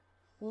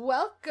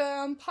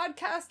Welcome,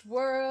 podcast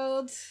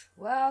world.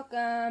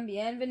 Welcome,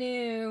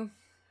 bienvenue.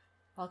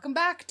 Welcome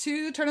back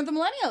to Turn of the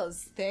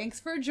Millennials. Thanks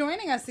for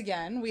joining us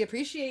again. We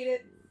appreciate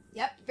it.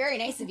 Yep, very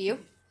nice of you.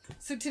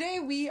 So today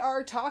we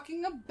are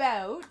talking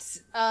about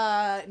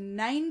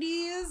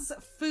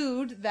 90s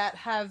food that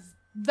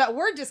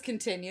were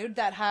discontinued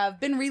that have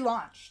been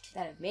relaunched.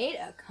 That have made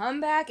a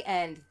comeback,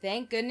 and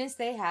thank goodness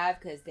they have,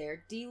 because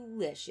they're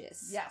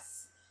delicious. Yes.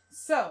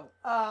 So,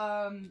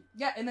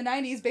 in the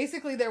 90s,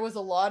 basically there was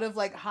a lot of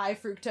like high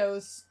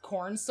fructose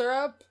corn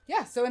syrup.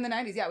 Yeah, so in the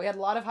 90s, we had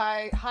a lot of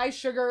high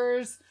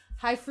sugars,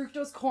 high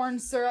fructose corn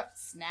syrup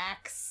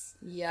snacks.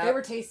 Yeah. They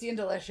were tasty and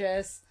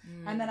delicious.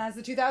 And then as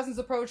the 2000s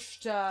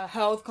approached,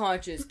 health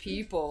conscious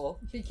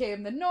people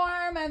became the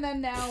norm, and then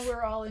now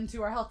we're all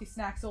into our healthy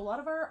snacks. So a lot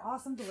of our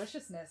awesome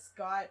deliciousness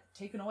got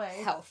taken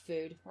away. Health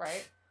food.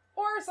 Right.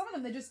 Or some of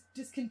them, they just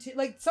discontinued.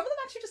 Like, some of them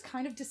actually just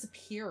kind of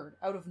disappeared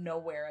out of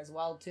nowhere as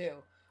well, too.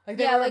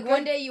 Like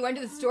one day you went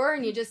to the store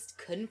and you just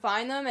couldn't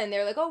find them, and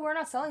they're like, oh, we're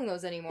not selling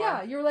those anymore.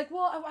 Yeah, you're like,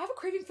 well, I have a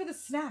craving for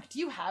this snack. Do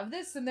you have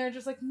this? And they're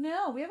just like,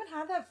 no, we haven't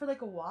had that for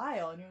like a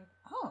while. And you're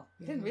like, oh,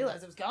 I didn't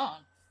realize it was gone.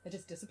 It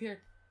just disappeared.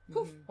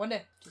 Poof, one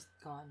day. Just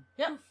gone.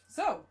 Yep.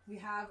 So, we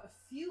have a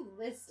few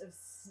lists of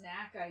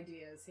snack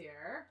ideas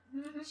here.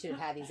 Should have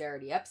had these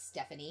already up,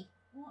 Stephanie.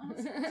 Well,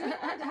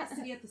 it has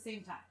to be at the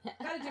same time.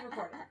 Gotta do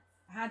recording.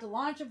 I had to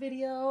launch a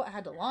video, I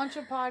had to launch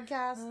a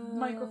podcast,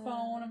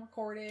 microphone, and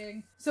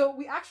recording. So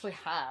we actually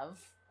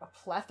have a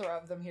plethora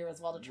of them here as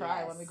well to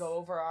try when we go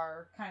over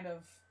our kind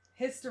of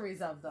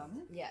histories of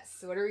them. Yes.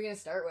 So what are we going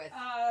to start with?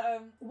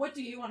 What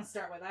do you want to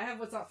start with? I have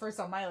what's up first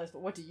on my list,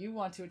 but what do you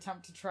want to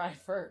attempt to try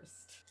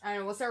first? I don't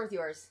know. We'll start with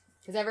yours.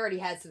 Because I've already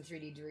had some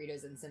 3D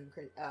Doritos and some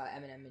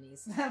M&M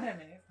minis. M&M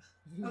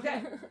minis.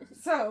 Okay,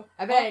 so...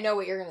 I bet I know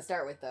what you're going to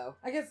start with, though.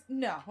 I guess,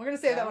 no. We're going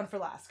to save that one for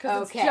last,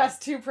 because it's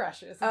just too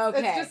precious.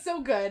 It's just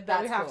so good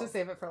that we have to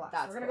save it for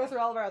last. We're going to go through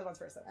all of our other ones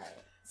first, though. All right.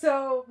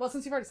 So, well,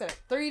 since you've already said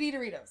it, 3D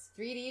Doritos.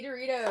 3D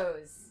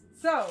Doritos.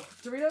 So,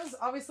 Doritos,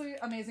 obviously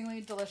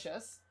amazingly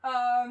delicious.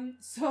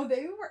 So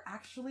they were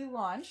actually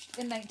launched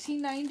in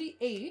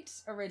 1998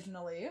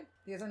 originally.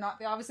 These are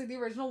not obviously the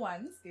original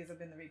ones. These have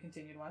been the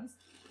recontinued ones.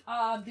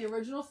 The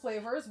original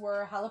flavors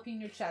were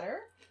jalapeno cheddar,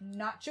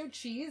 nacho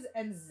cheese,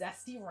 and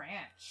zesty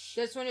ranch.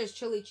 This one is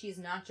chili cheese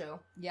nacho.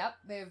 Yep,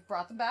 they've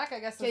brought them back, I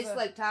guess. Tastes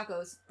like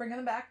tacos. Bringing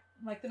them back,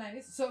 like the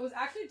 90s. So it was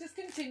actually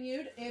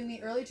discontinued in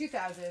the early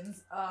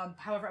 2000s.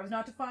 However, I was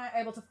not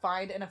able to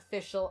find an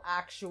official,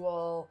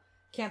 actual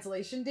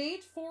cancellation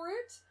date for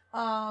it.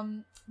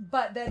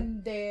 But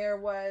then there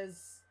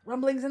was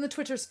rumblings in the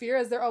Twitter sphere,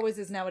 as there always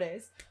is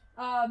nowadays.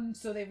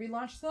 So they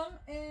relaunched them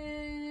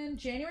in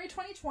January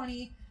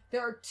 2020.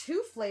 There are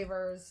 2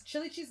 flavors,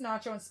 chili cheese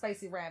nacho and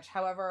spicy ranch.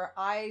 However,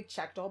 I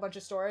checked a whole bunch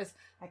of stores.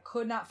 I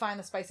could not find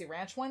the spicy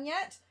ranch one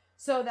yet.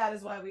 So that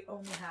is why we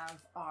only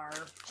have our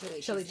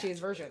chili cheese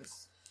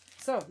versions.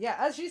 So, yeah,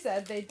 as she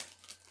said,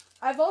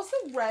 I've also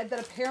read that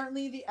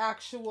apparently the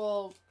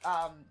actual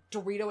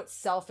Dorito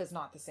itself is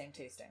not the same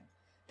tasting.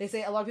 They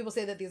say, a lot of people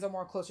say that these are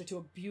more closer to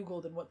a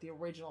Bugle than what the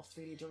original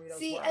 3D Doritos were.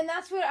 See, and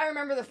that's what I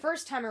remember the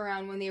first time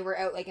around when they were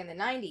out, like, in the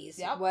 90s,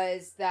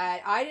 was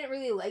that I didn't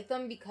really like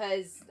them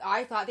because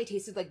I thought they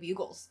tasted like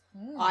Bugles.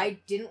 I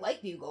didn't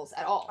like Bugles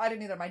at all. I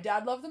didn't either. My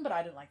dad loved them, but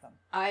I didn't like them.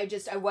 I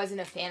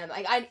wasn't a fan of them.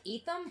 Like, I'd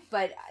eat them,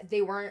 but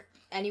they weren't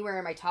anywhere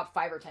in my top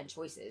 5 or 10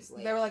 choices.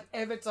 Like, they were like,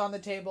 if it's on the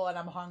table and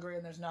I'm hungry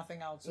and there's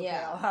nothing else, okay,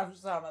 I'll have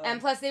some of them.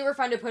 And plus, they were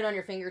fun to put on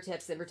your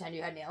fingertips and pretend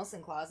you had nails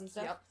and claws and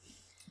stuff. Yep.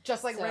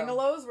 Just like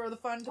Ringolos were the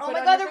fun to put on. Oh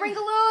my god, the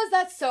Ringolos!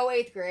 That's so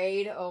 8th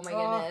grade. Oh my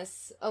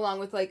goodness. Along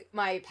with, like,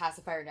 my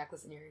pacifier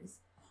necklace and earrings.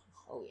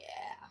 Oh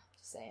yeah.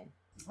 Just saying.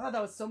 Oh,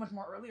 that was so much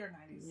more earlier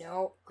 90s.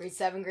 No. Grade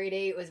 7, grade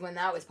 8 was when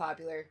that was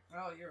popular.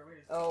 Oh, you're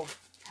weird. Oh,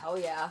 hell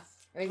yeah.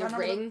 I mean, the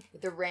ring.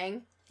 With the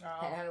ring.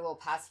 Oh. It had a little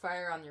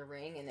pacifier on your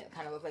ring, and it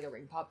kind of looked like a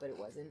ring pop, but it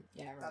wasn't.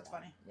 Yeah, I remember That's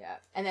funny. Yeah.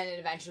 And then it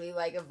eventually,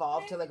 like,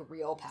 evolved to, like,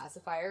 real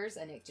pacifiers,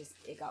 and it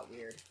got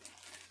weird.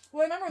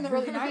 Well, I remember in the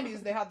early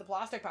 90s, they had the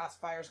plastic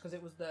pacifiers because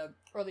it was the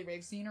early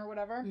rave scene or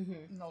whatever.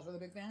 And those were the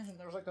big things. And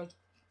there was like those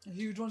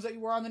huge ones that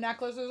you wore on the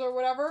necklaces or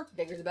whatever.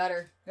 Bigger the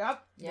better.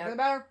 Yep. Bigger the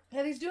better.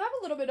 Yeah, these do have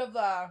a little bit of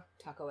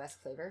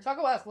taco-esque flavor.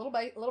 Taco-esque. Little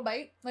bite.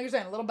 Like you're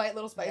saying, a little bite,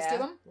 little spice to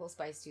them. A little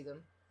spice to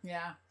them.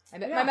 Yeah. I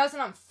bet my mouth's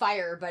not on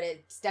fire, but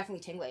it's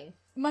definitely tingling.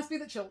 It must be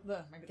the chili.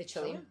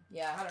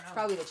 Yeah. I don't know.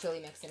 Probably the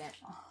chili mix in it.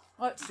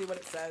 Let's see what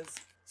it says.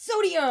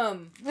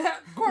 Sodium!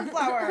 Corn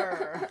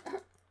flour!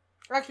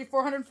 Actually,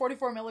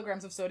 444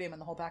 milligrams of sodium in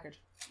the whole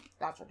package.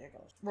 That's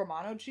ridiculous.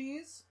 Romano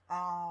cheese,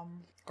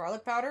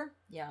 garlic powder,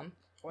 yum.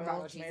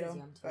 Oil, tomato,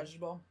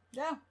 vegetable.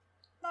 Yeah,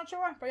 not sure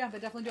why, but yeah, they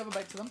definitely do have a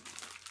bite to them.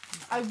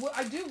 I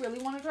do really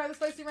want to try the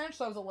spicy ranch,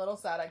 so I was a little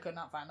sad I could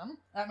not find them.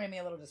 That made me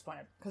a little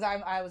disappointed because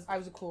I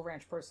was a Cool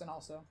Ranch person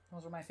also.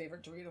 Those were my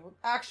favorite Dorito.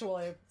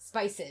 Actually,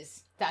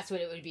 spices. That's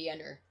what it would be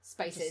under.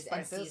 Spices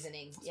and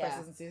seasoning.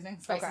 Spices and seasoning.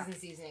 Spices and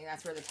seasoning.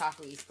 That's where the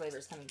taco-y flavor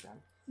is coming from.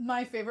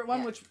 My favorite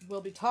one, which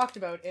will be talked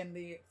about in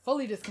the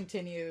fully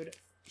discontinued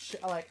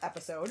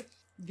episode,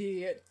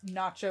 the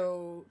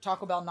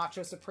Taco Bell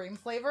Nacho Supreme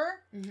flavor.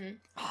 Mm-hmm.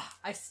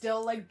 I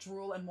still like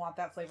drool and want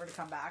that flavor to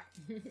come back,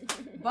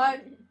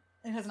 but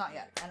it has not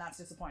yet, and that's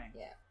disappointing.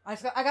 Yeah. I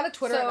gotta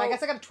Twitter it. I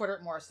guess I gotta Twitter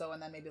it more so,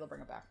 and then maybe they'll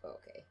bring it back.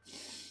 Okay.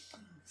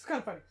 It's kind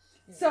of funny.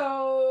 Yeah.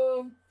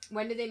 So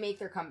when did they make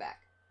their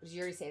comeback? Did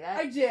you already say that?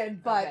 I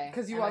did, but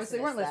because you obviously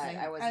weren't listening.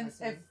 I wasn't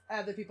listening. If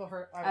other people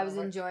heard, I was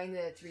enjoying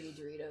the 3D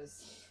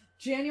Doritos.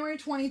 January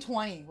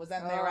 2020 was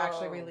when they were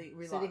actually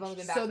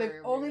relaunched. So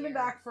they've only been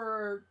back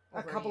for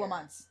a couple of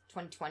months.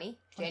 2020?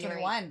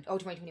 2021. Oh,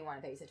 2021. I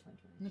thought you said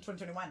 2020.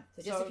 2021.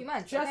 So just a few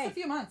months. Just a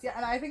few months, yeah.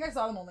 And I think I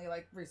saw them only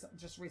like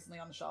recently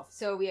on the shelf.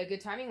 So we had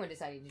good timing when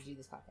deciding to do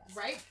this podcast.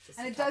 Right.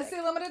 And it does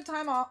say limited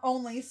time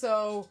only,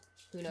 so...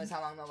 Who knows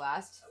how long they'll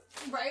last.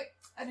 Right.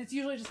 And it's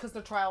usually just because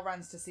they're trial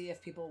runs to see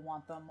if people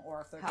want them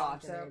or if they're how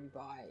often they're going to be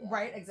bought. Yeah.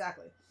 Right,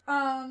 exactly.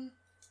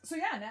 So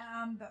yeah,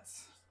 now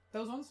that's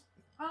those ones.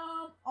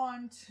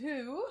 On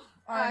to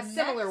our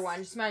similar one.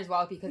 Just might as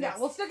well because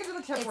we'll stick into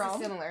the chip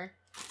realm. Similar.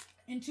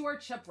 Into our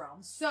chip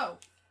realm. So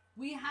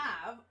we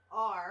have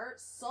our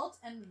salt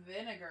and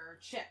vinegar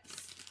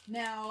chips.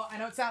 Now I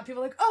know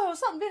people are like, oh,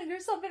 salt and vinegar,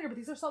 but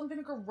these are salt and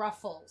vinegar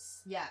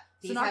Ruffles. Yeah,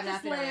 these have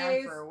not been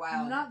around for a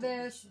while. Not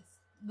this.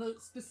 The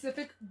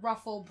specific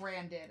Ruffle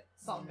branded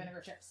salt and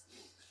vinegar chips.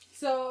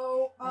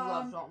 So I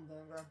love salt and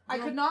vinegar. I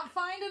could not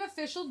find an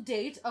official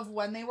date of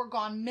when they were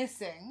gone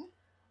missing.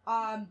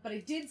 But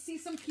I did see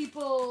some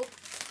people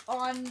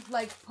on,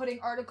 like, putting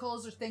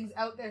articles or things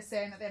out there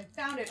saying that they had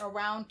found it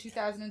around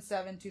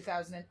 2007,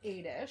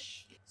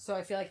 2008-ish. So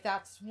I feel like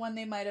that's when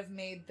they might have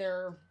made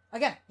their,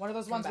 again, one of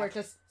those ones where it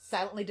just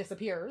silently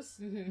disappears.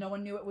 Mm-hmm. No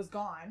one knew it was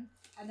gone.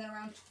 And then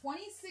around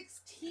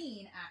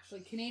 2016,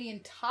 actually,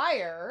 Canadian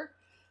Tire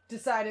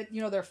decided,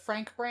 their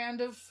Frank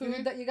brand of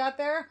food that you got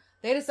there,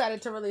 they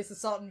decided to release the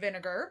salt and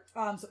vinegar.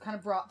 So it kind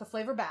of brought the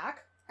flavor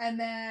back. And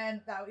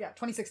then,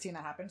 2016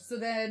 that happened. So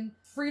then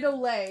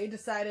Frito-Lay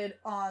decided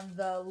on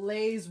the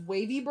Lay's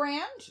Wavy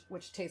brand,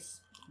 which tastes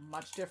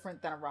much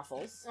different than a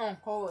Ruffles. Oh,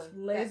 holy.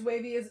 Lay's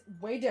Wavy is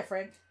way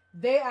different.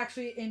 They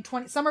actually, in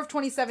summer of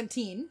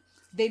 2017,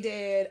 they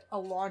did a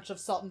launch of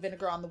salt and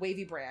vinegar on the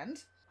Wavy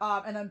brand.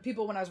 And then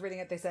people, when I was reading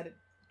it, they said,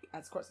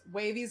 of course,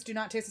 Wavies do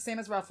not taste the same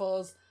as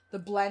Ruffles. The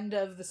blend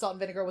of the salt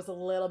and vinegar was a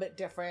little bit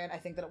different. I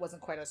think that it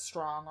wasn't quite as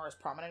strong or as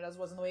prominent as it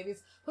was in the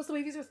Wavies. Plus, the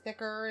Wavies are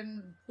thicker,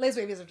 and Lay's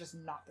Wavies are just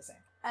not the same.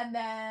 And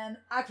then,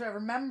 actually, I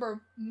remember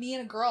me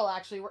and a girl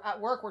actually were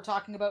at work. We're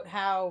talking about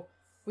how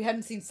we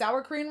hadn't seen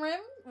sour cream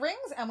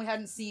rings, and we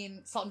hadn't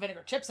seen salt and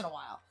vinegar chips in a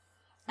while.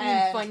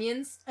 And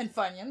Funyuns. And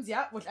Funyuns,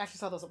 yeah. Which actually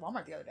saw those at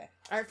Walmart the other day.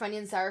 Aren't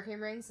Funyuns sour cream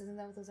rings? Isn't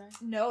that what those are?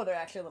 No, they're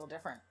actually a little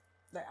different.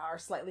 They are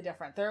slightly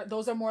different.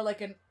 Those are more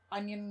like an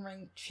onion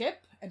ring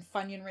chip, and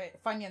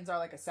Funyuns are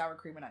like a sour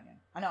cream and onion.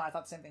 I know, I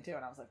thought the same thing too,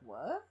 and I was like,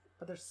 what?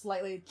 But they're just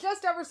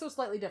ever so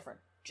slightly different.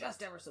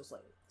 Just ever so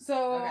slightly.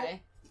 So,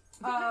 okay.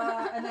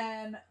 And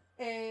then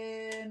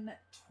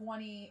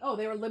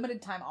they were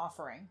limited time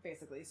offering,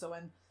 basically. So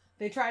when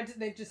they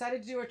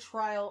decided to do a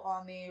trial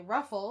on the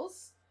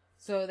Ruffles,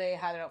 so they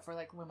had it out for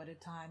like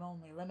limited time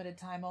only,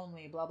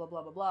 blah, blah,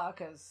 blah, blah, blah,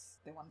 because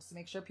they wanted to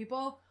make sure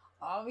people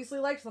obviously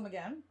liked them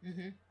again.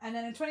 Mm-hmm. And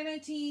then in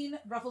 2019,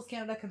 Ruffles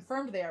Canada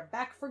confirmed they are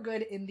back for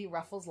good in the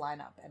Ruffles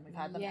lineup, and we've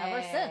had them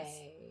ever since.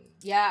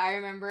 Yeah, I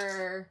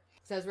remember,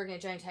 so I was working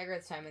at Giant Tiger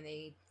at the time when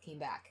they came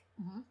back.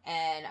 Mm-hmm.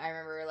 And I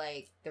remember,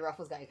 like, the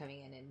Ruffles guy coming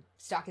in and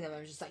stalking them.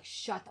 I was just like,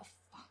 shut the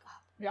fuck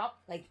up. Yep.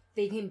 Like,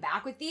 they came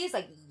back with these?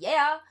 Like,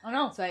 yeah. I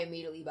know. So I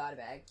immediately bought a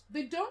bag.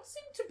 They don't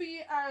seem to be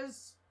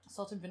as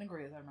salt and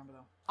vinegary as I remember,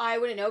 though. I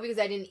wouldn't know because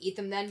I didn't eat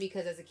them then,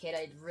 because as a kid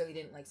I really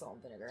didn't like salt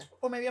and vinegar.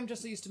 Or maybe I'm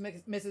just so used to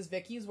Mrs.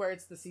 Vicky's, where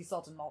it's the sea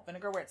salt and malt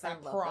vinegar, where it's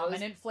that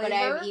prominent flavor. But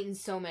I've eaten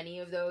so many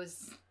of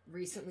those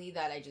recently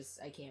that I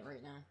can't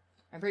right now.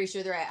 I'm pretty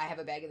sure I have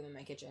a bag of them in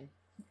my kitchen.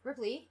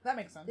 Ripley. That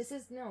makes sense.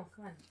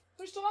 Come on.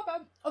 They're still not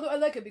bad. Although I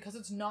like it because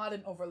it's not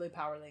an overly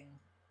powering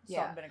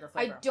salt and vinegar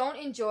flavor. I don't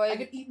enjoy... I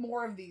could eat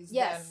more of these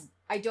than...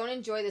 I don't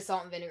enjoy the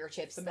salt and vinegar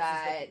chips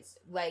that,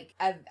 like,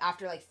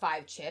 after, like,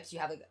 5 chips, you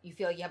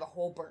feel like you have a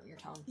hole burnt in your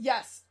tongue.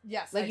 Yes.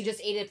 Like you just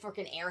ate a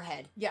freaking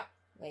Airhead. Yeah.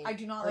 Like, I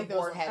do not like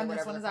those. And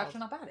this one is actually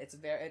not bad. It's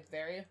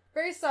very,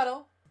 very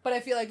subtle. But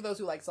I feel like those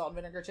who like salt and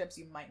vinegar chips,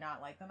 you might not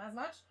like them as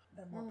much.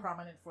 They're more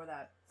prominent for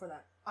that.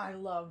 I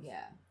love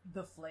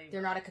the flavor.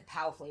 They're not a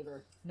kapow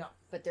flavor. No.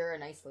 But they're a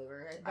nice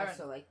flavor. I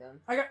still like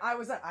them.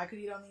 I could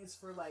eat on these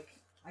for, like...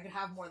 I could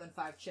have more than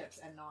 5 chips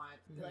and not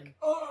be like,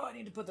 oh, I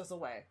need to put this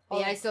away.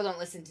 Yeah, I still don't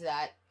listen to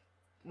that.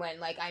 When,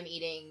 like, I'm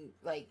eating,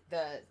 like,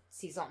 the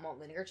sea salt malt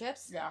vinegar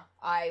chips. Yeah.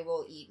 I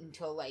will eat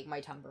until, like,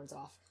 my tongue burns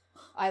off.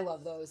 I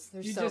love those.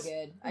 They're so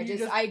good. I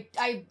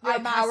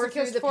power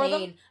through the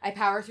pain. I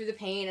power through the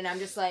pain, and I'm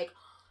just like,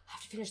 I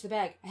have to finish the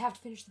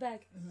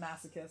bag.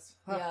 Masochist.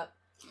 Yep.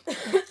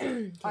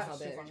 Can't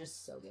help it. They're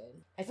just so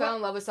good. I fell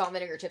in love with salt and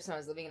vinegar chips when I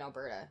was living in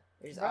Alberta.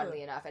 Which is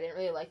oddly enough. I didn't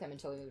really like them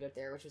until we moved up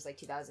there, which was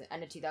like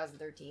end of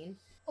 2013.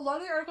 A lot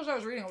of the articles I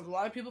was reading was a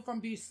lot of people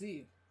from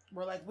BC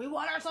were like, we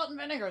want our salt and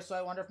vinegar. So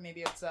I wonder if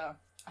maybe it's a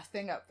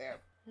thing out there.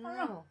 I don't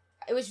know.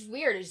 It was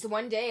weird. Just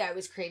one day I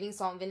was craving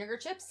salt and vinegar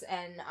chips,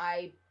 and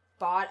I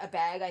bought a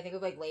bag, I think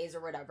of like Lay's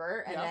or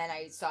whatever, and then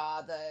I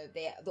saw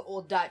the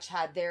Old Dutch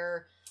had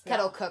their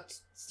kettle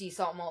cooked sea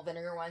salt malt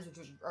vinegar ones,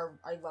 which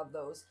I love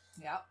those.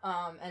 Yeah.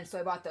 And so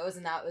I bought those,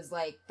 and that was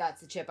like,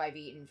 that's the chip I've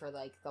eaten for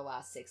like the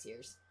last 6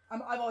 years.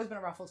 I've always been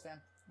a Ruffles fan.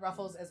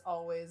 Ruffles has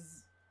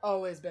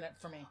always been it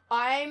for me.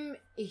 I'm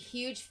a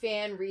huge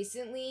fan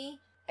recently.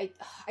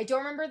 I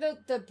don't remember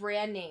the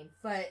brand name,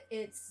 but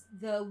it's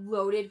the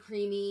loaded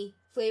creamy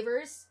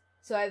flavors.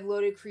 So I have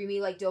loaded creamy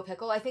like dill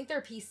pickle. I think they're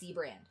a PC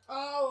brand.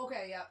 Oh,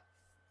 okay, yeah.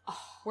 Oh,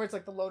 where it's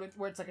like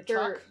where it's like a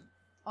truck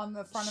on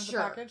the front of the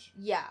package?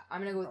 Yeah, I'm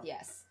gonna go with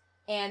yes.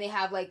 And they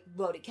have like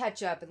loaded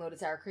ketchup and loaded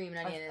sour cream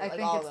and onion and like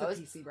think all it's those.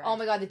 The PC brand. Oh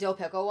my god, the dill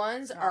pickle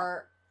ones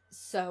are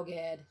so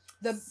good.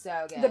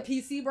 So good. The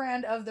PC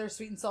brand of their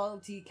sweet and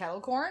salty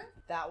kettle corn,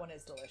 that one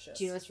is delicious.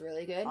 Do you know what's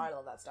really good? I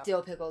love that stuff.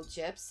 Dill pickle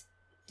chips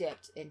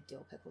dipped in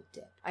dill pickle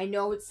dip. I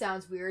know it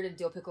sounds weird and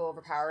dill pickle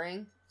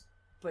overpowering,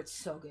 but it's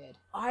so good.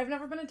 I've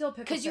never been a dill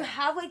pickle because you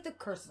have like the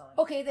personally.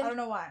 Okay, then I don't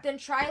know why. Then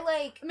try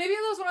like maybe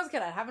those when I was a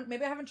kid. I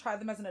haven't tried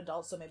them as an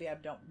adult, so maybe I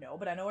don't know.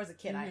 But I know as a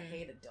kid I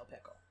hated dill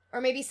pickle.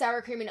 Or maybe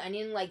sour cream and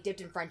onion like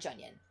dipped in French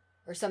onion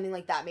or something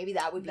like that. Maybe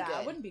that would be good.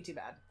 That wouldn't be too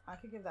bad. I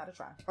could give that a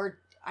try. Or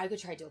I could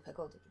try dill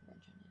pickle dipped in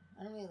French onion.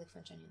 I don't really like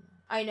French onion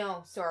though. I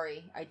know.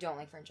 Sorry, I don't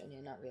like French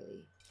onion. Not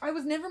really. I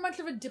was never much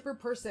of a dipper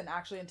person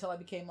actually until I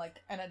became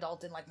like an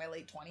adult in like my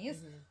late 20s.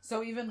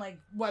 So even like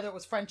whether it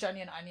was French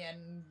onion,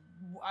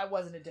 I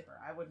wasn't a dipper.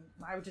 I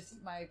would just eat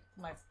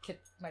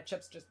my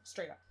chips just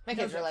straight up. My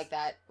kids are like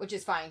that, which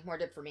is fine. More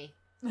dip for me.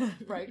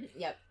 Right?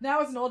 Yep.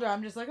 Now as an older,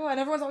 I'm just like, oh, and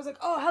everyone's always like,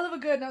 oh, hell of a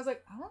good. And I was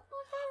like, I don't know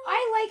if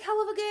I like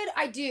hell of a good.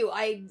 I do.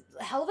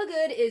 Hell of a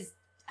good is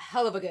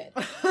hell of a good.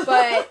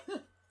 But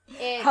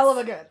it's hell of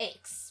a good.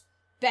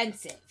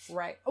 Expensive.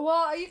 Right.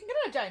 Well, you can get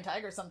it at Giant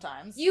Tiger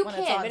sometimes. You when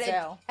can, it's on but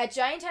sale. At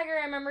Giant Tiger,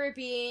 I remember it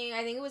being,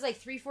 I think it was like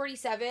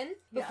 $3.47,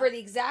 but for the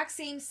exact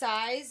same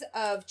size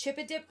of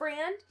Chip-A-Dip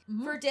brand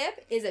for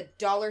dip is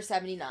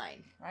 $1.79.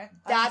 Right.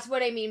 That's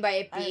what I mean by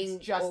it being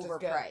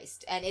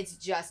overpriced, and it's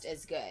just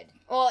as good.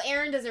 Well,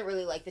 Aaron doesn't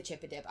really like the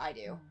Chip-A-Dip. I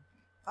do,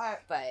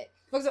 but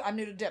look, I'm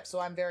new to dip, so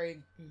I'm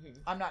very,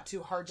 I'm not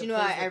too hard to. Do you know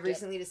what I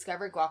recently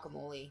discovered?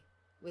 Guacamole.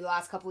 With the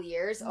last couple of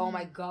years, oh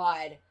my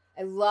god.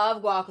 I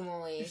love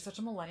guacamole. You're such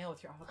a millennial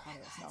with your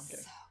avocados. No, I'm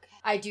kidding. So good.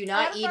 I do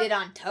not eat it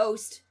on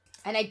toast,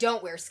 and I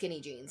don't wear skinny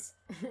jeans.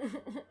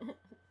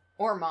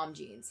 Or mom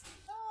jeans.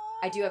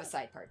 I do have a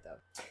side part, though.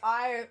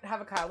 I have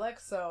a cowlick,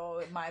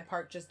 so my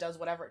part just does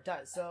whatever it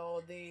does.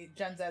 So the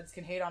Gen Zs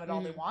can hate on it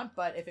all they want,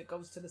 but if it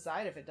goes to the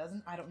side, if it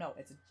doesn't, I don't know.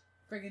 It's a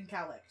friggin'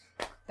 cowlick.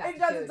 It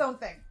does its own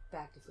thing.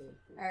 Back to food.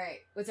 All right.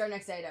 What's our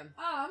next item?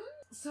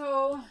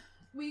 So...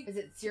 Is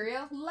it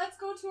cereal? Let's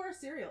go to our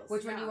cereals.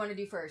 Which one do you want to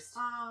do first?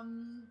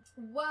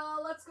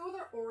 Well, let's go with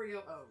our Oreo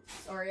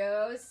O's.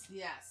 Oreos?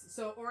 Yes.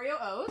 So Oreo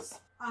O's,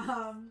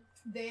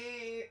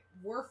 they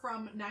were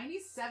from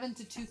 97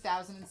 to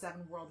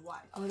 2007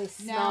 worldwide. Oh, they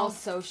smell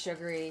so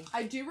sugary.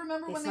 I do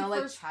remember when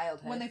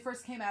they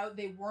first came out,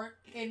 they weren't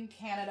in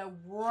Canada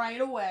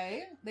right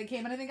away. They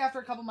came in, I think, after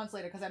a couple months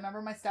later, because I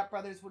remember my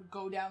stepbrothers would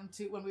go down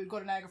to, when we would go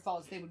to Niagara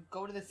Falls, they would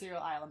go to the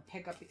cereal aisle and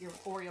pick up the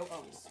Oreo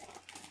O's.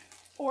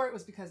 Or it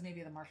was because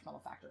maybe of the marshmallow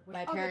factor.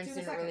 My parents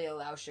didn't really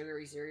allow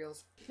sugary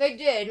cereals. They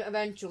did,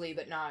 eventually,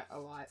 but not a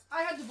lot.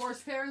 I had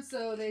divorced parents,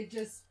 so they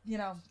just,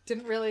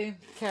 didn't really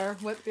care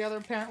what the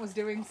other parent was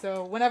doing.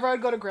 So whenever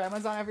I'd go to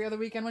Grandma's on every other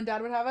weekend when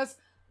Dad would have us,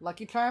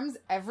 Lucky Charms,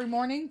 every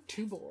morning,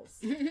 2 bowls.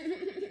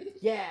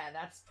 Yeah,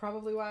 that's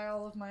probably why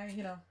all of my,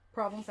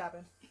 problems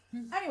happened.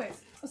 Anyways,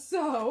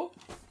 so...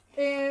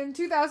 In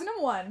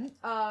 2001, it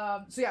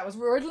was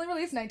originally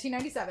released in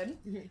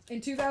 1997. In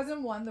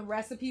 2001, the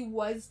recipe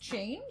was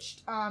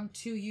changed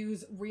to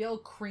use real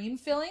cream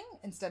filling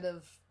instead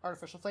of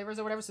artificial flavors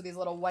or whatever. So these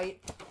little white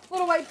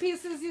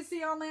pieces you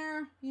see on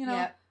there,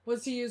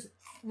 was to use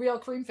real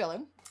cream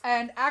filling.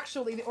 And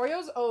actually, the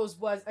Oreos O's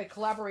was a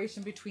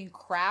collaboration between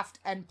Kraft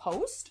and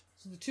Post.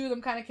 So the two of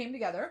them kind of came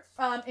together.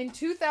 In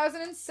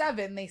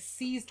 2007, they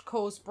seized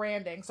Coast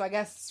branding. So I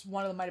guess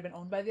one of them might have been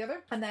owned by the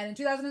other. And then in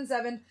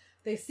 2007...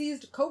 they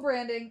seized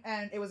co-branding,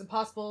 and it was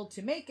impossible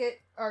to make it,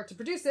 or to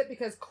produce it,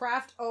 because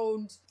Kraft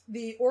owned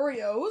the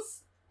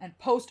Oreos, and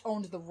Post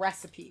owned the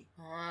recipe.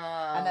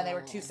 Oh. And then they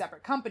were 2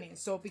 separate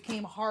companies, so it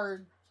became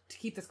hard to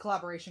keep this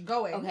collaboration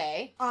going.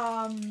 Okay.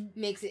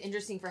 Makes it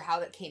interesting for how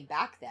that came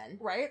back then.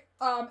 Right.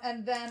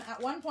 And then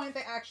at one point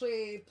they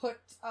actually put,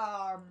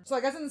 so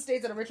I guess in the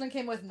States it originally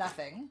came with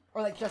nothing,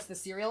 or like just the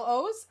cereal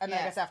O's, and then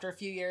I guess after a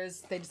few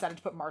years they decided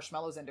to put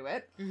marshmallows into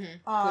it.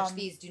 Which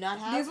these do not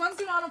have? These ones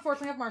do not,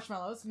 unfortunately, have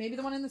marshmallows. Maybe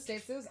the one in the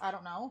States is, I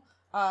don't know.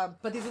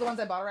 But these are the ones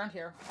I bought around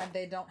here, and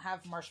they don't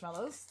have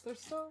marshmallows. They're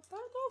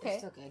okay. They're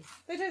still good.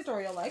 They taste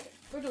Oreo-like.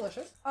 They're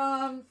delicious.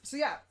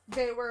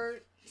 They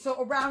were...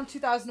 So around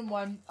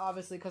 2001,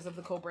 obviously because of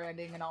the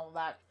co-branding and all of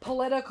that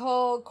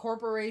political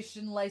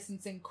corporation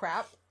licensing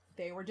crap,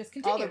 they were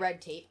discontinued. All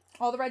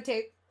the red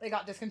tape. They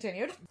got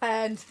discontinued.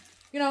 And,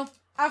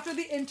 after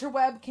the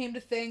interweb came to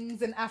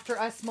things and after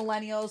us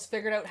millennials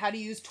figured out how to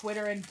use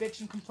Twitter and bitch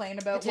and complain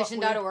about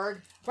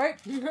Petition.org. Right?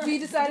 We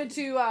decided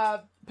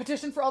to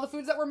petition for all the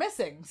foods that were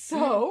missing.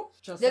 So,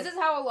 this is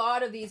how a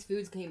lot of these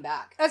foods came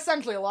back.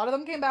 Essentially, a lot of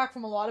them came back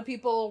from a lot of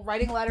people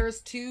writing letters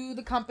to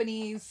the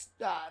companies,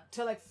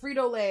 to like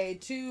Frito-Lay,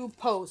 to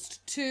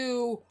Post,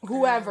 to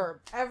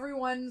whoever.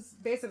 Everyone's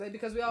basically,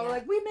 because we all were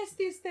like, we miss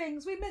these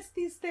things, we miss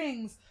these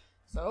things.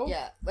 So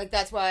yeah, like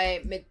that's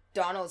why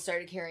McDonald's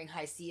started carrying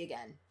High C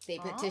again. They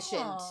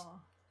petitioned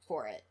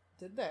for it.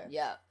 Did they?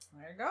 Yeah.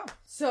 There you go.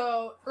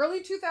 So,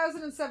 early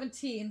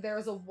 2017, there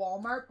was a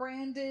Walmart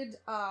branded,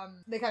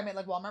 they kind of made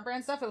like Walmart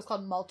brand stuff. It was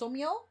called Malto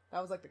Meal.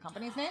 That was like the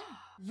company's name.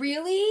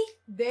 Really?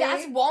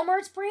 That's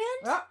Walmart's brand?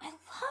 Yeah. I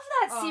love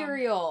that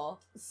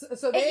cereal.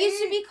 So it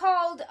used to be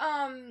called,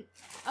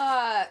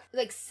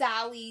 like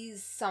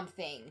Sally's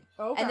something.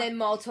 Okay. And then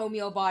Malto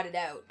Meal bought it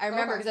out. I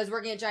remember because I was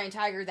working at Giant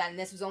Tiger then, and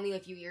this was only a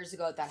few years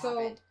ago that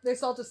happened. So, they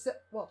sold to,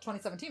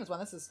 2017 is when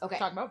this is talking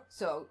about.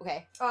 So,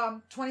 okay.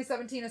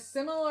 2017, a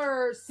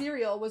similar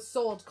cereal was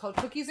sold called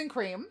Cookies and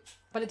Cream,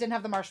 but it didn't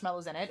have the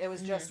marshmallows in it. It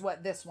was just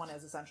what this one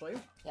is, essentially.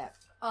 Yeah.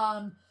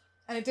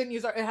 And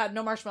it had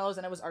no marshmallows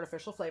and it was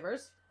artificial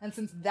flavors. And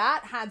since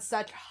that had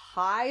such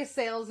high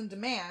sales and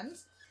demand,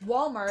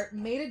 Walmart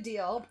made a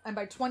deal, and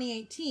by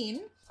 2018,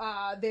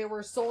 they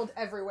were sold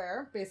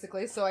everywhere,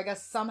 basically. So I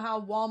guess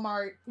somehow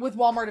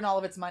Walmart and all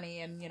of its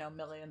money and,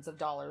 millions of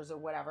dollars or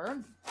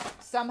whatever,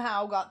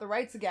 somehow got the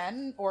rights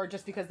again, or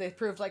just because they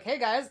proved like, hey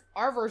guys,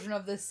 our version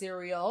of this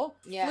cereal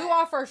flew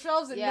off our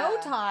shelves in no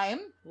time.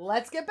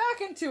 Let's get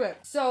back into it.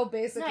 So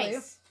basically...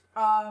 Nice.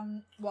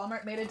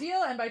 Walmart made a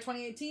deal, and by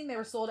 2018 they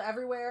were sold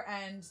everywhere,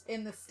 and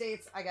in the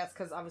States, I guess,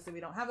 because obviously we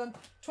don't have them,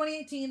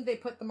 2018 they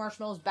put the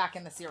marshmallows back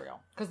in the cereal,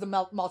 because the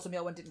Malto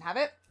Meal one didn't have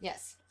it.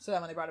 Yes. So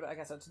then when they brought it back, I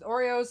guess, out to the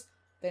Oreos,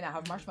 they now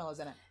have marshmallows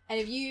in it. And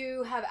if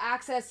you have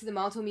access to the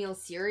Malto Meal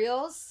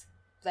cereals,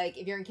 like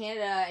if you're in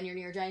Canada and you're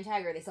near Giant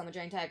Tiger, they sell them at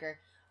Giant Tiger,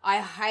 I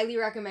highly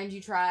recommend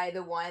you try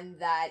the one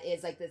that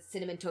is like the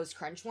Cinnamon Toast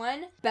Crunch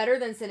one. Better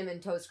than Cinnamon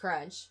Toast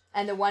Crunch.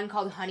 And the one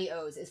called Honey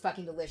O's is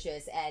fucking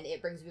delicious, and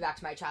it brings me back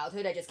to my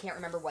childhood. I just can't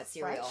remember what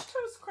cereal. French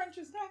Toast Crunch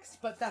is next,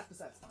 but that's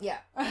besides the point. Yeah.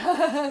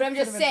 But I'm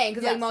just saying,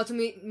 because like Malto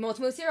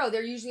Meal cereal,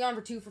 they're usually on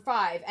for 2 for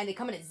 $5, and they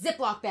come in a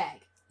Ziploc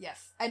bag.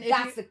 Yes. And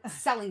that's the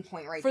selling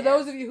point right there. For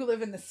those of you who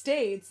live in the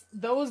States,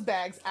 those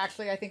bags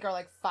actually I think are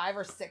like $5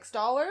 or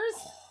 $6.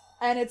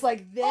 And it's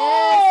like this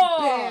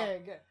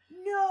big.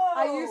 No!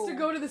 I used to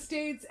go to the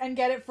States and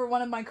get it for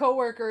one of my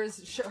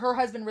coworkers. Her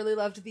husband really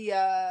loved the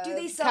Do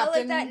they sell it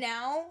like that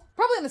now?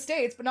 Probably in the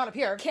States, but not up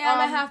here. Okay, I'm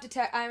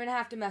gonna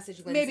have to message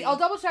Lindsay. Maybe. I'll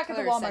double check at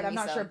the Walmart, I'm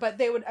not sure.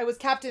 But I was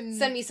Captain...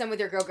 Send me some with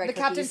your Girl Guide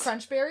cookies. Captain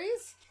Crunch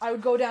Berries. I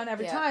would go down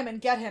every time and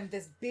get him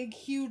this big,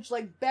 huge,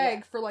 like,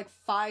 bag for like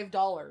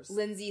 $5.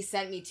 Lindsay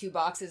sent me 2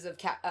 boxes of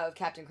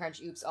Captain Crunch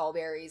Oops All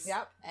Berries.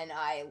 Yep. And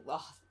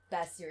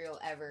best cereal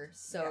ever.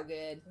 So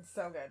good. It's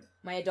so good.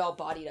 My adult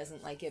body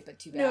doesn't like it, but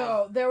too bad.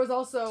 No, there was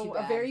also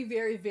a very,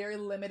 very, very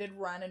limited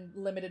run and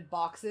limited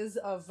boxes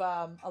of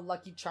a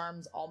Lucky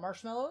Charms all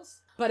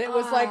marshmallows. But it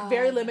was like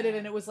very limited,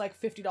 and it was like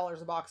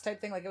 $50 a box type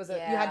thing. Like it was you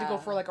had to go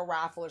for like a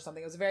raffle or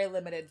something. It was a very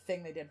limited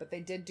thing they did, but they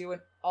did do an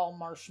all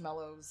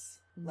marshmallows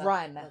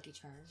run Lucky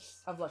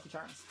Charms. Of Lucky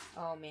Charms.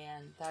 Oh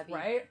man, that'd be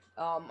right.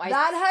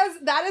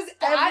 That is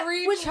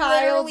every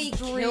child's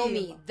dream. Kill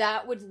me.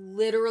 That would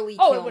literally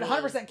kill me. It would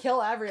 100%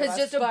 kill every of us.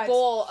 Because just a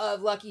bowl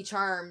of Lucky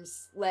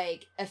Charms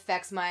like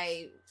affects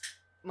my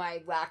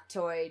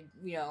lactoid,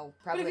 probably.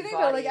 But if you think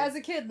about it, like as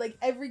a kid, like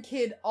every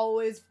kid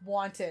always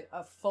wanted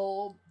a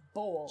full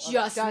bowl of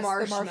just the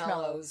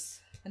marshmallows.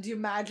 And do you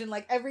imagine,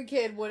 like every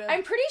kid would have?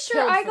 I'm pretty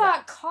sure I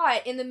got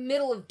caught in the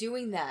middle of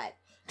doing that.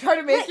 Try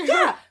to make because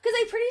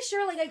I'm pretty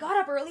sure like I got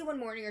up early one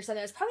morning or something.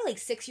 I was probably like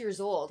 6 years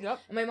old. Yep.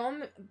 And my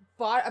mom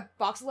bought a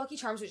box of Lucky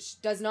Charms,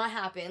 which does not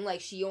happen. Like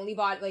she only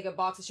bought like a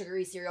box of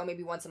sugary cereal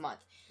maybe once a month.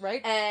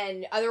 Right.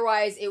 And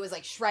otherwise it was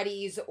like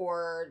Shreddies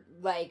or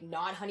like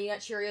not Honey Nut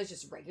Cheerios,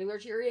 just regular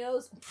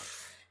Cheerios.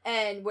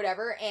 And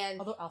whatever. And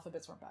although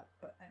Alphabets weren't bad,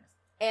 but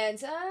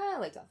anyways. And I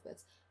liked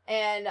Alphabets.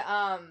 And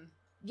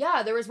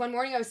yeah, there was one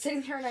morning I was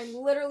sitting there and I'm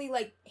literally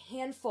like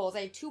handfuls.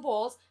 I had 2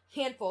 bowls,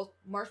 handfuls,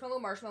 marshmallow,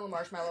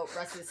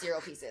 rest of the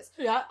cereal pieces.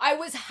 Yeah. I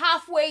was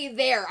halfway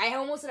there. I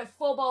almost had a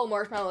full bowl of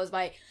marshmallows.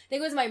 I think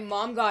it was my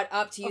mom got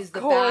up to use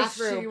the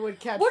bathroom. She would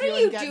catch what you are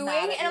you and doing?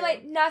 Mad at and I'm you.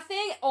 like,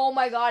 nothing. Oh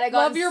my god, I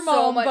got love your so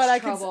mom, much but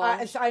trouble.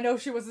 I know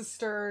she was a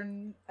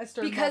stern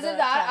because of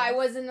that,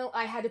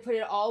 I had to put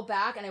it all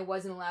back and I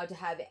wasn't allowed to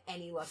have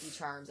any Lucky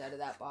Charms out of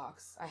that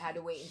box. I had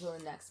to wait until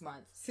the next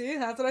month. See,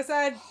 that's what I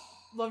said.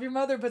 Love your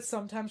mother, but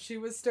sometimes she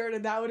was stern,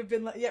 and that would have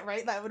been like,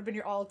 that would have been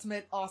your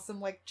ultimate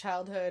awesome like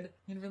childhood.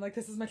 You'd have been like,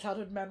 this is my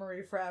childhood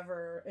memory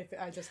forever. If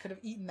I just could have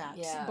eaten that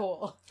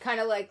bowl,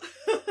 kind of like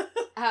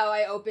how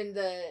I opened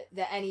the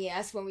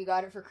NES when we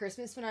got it for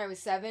Christmas when I was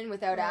 7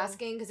 without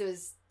asking because it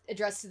was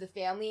addressed to the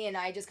family, and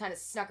I just kind of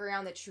snuck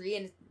around the tree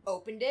and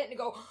opened it and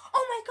go,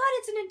 oh my god,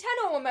 it's a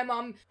Nintendo! And my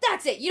mom,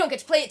 that's it, you don't get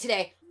to play it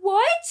today.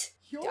 What?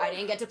 I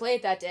didn't get to play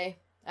it that day.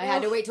 I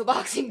had to wait till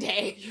Boxing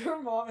Day.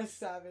 Your mom is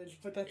savage,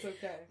 but that's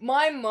okay.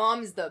 My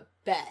mom's the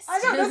best. I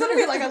know, that's what I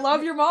mean. Like, I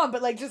love your mom,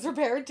 but like, just her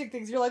parenting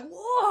things, you're like,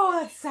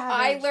 whoa, that's savage.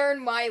 I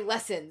learned my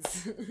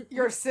lessons.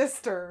 Your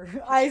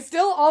sister. I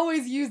still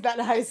always use that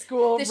in high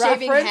school The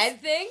reference. shaving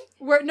head thing?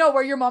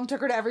 Where your mom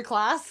took her to every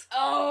class.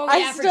 Oh,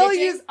 yeah,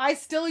 I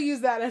still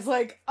use that as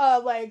like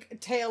a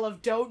tale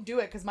of don't do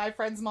it because my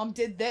friend's mom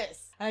did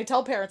this. And I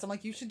tell parents, I'm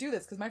like, you should do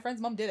this because my friend's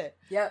mom did it.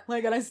 Yep.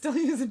 Like, and I still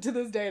use it to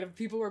this day if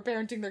people were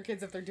parenting their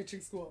kids if they're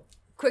ditching school.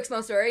 Quick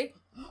small story.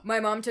 My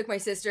mom took my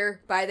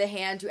sister by the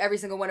hand to every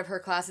single one of her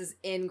classes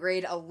in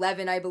grade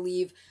 11, I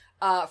believe,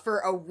 for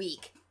a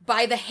week.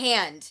 By the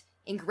hand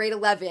in grade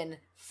 11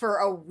 for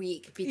a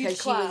week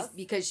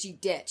because she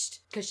ditched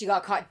because she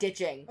got caught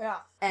ditching. Yeah.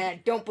 And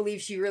I don't believe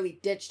she really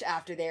ditched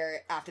after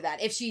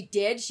that. If she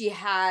did, she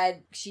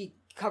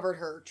covered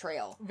her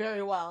trail.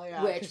 Very well,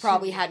 yeah. Which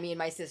probably had me and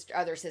my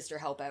other sister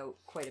help out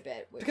quite a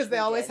bit. Because they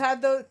always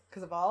had those,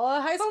 because of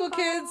all high school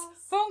kids,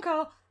 phone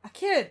call, a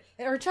kid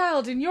or a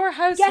child in your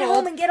household. Get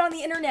home and get on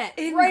the internet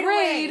in right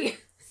grade away.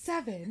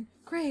 7,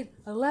 grade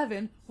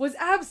 11 was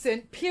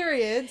absent,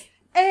 periods,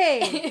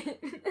 A,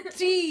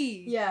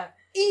 D, yeah.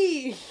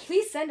 E.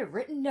 Please send a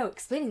written note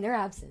explaining their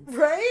absence.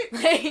 Right?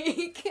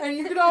 Like, and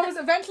you could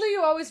eventually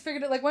you always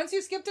figured it, like once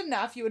you skipped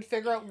enough, you would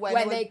figure out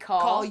when they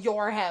call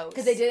your house.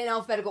 Because they did it in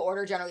alphabetical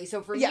order generally.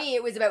 So for me,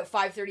 it was about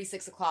 5:30,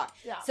 6 o'clock.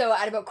 Yeah. So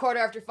at about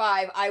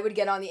 5:15, I would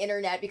get on the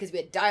internet because we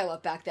had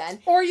dial-up back then.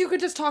 Or you could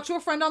just talk to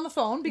a friend on the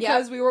phone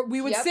because we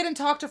would sit and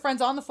talk to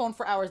friends on the phone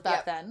for hours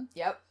back then.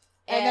 Yep.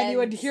 And then you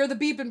would hear the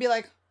beep and be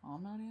like, oh,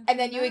 I'm not answering. And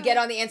then you would get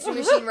on the answering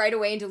machine right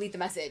away and delete the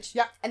message.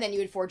 Yeah. And then you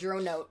would forge your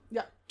own note.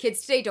 Yeah.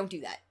 Kids today, don't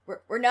do that.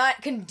 We're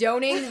not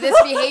condoning this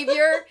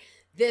behavior.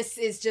 This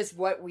is just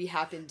what we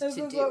happened to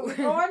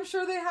do. I'm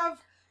sure they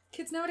have...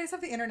 Kids nowadays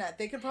have the internet.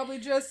 They could probably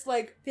just,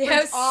 like... They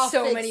have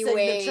so many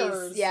ways.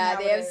 Yeah, nowadays.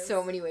 They have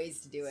so many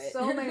ways to do it.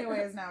 So many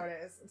ways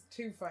nowadays. It's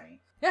too funny.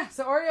 Yeah,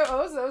 so Oreo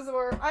O's, those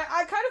were...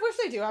 I kind of wish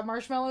they do have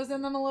marshmallows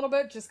in them a little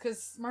bit, just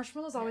because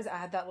marshmallows always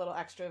add that little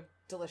extra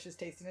delicious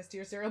tastiness to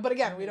your cereal. But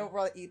again, we don't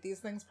really eat these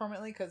things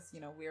permanently, because,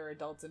 we are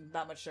adults and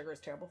that much sugar is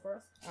terrible for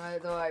us.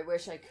 Although I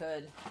wish I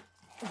could.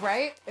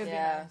 Right? It'd be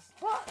nice.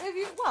 Well,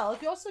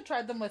 if you also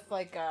tried them with,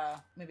 like,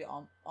 maybe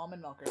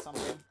almond milk or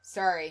something.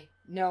 Sorry.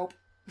 Nope.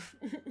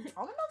 Almond milk's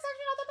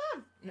actually not that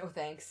bad. No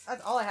thanks.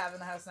 That's all I have in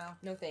the house now.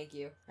 No thank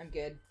you. I'm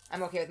good.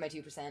 I'm okay with my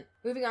 2%.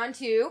 Moving on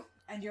to...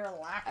 And you're a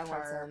lactard. I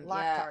want some.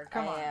 Lactard.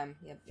 Come on. I am.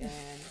 Yep.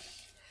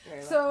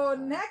 So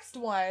next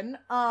one,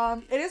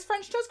 it is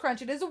French Toast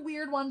Crunch. It is a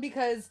weird one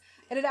because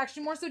it had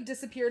actually more so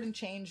disappeared and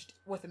changed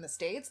within the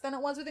States than it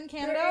was within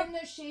Canada. They're in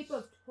the shape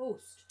of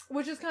toast.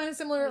 Which is kind of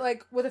similar,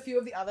 like, with a few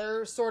of the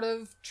other sort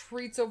of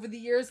treats over the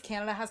years.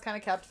 Canada has kind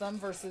of kept them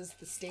versus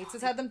the States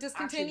has had them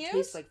discontinued. Actually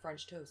tastes like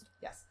French toast.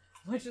 Yes.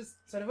 Which is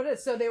sort of what it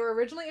is. So they were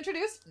originally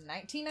introduced in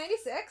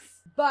 1996,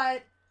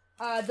 but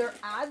their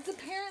ads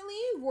apparently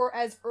were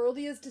as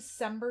early as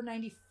December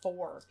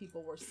 94.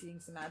 People were seeing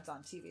some ads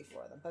on TV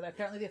for them, but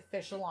apparently the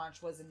official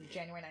launch was in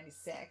January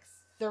 96.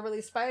 They're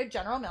released by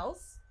General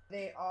Mills.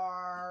 They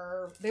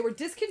were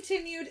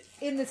discontinued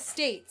in the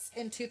States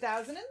in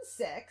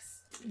 2006.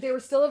 They were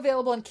still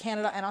available in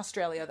Canada and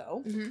Australia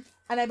though. Mm-hmm.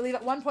 And I believe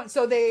at one point,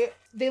 so they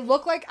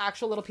look like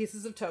actual little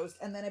pieces of toast,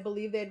 and then I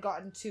believe they had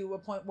gotten to a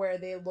point where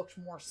they looked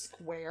more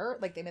square,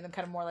 like they made them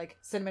kind of more like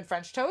cinnamon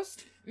French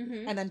toast,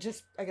 and then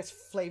just I guess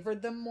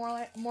flavored them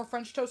more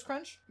French Toast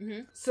Crunch.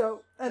 Mm-hmm.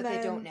 So but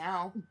they don't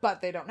now.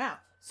 But they don't now.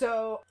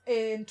 So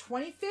in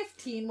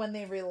 2015, when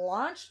they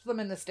relaunched them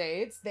in the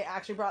States, they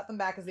actually brought them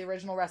back as the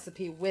original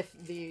recipe with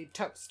the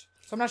toast.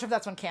 So I'm not sure if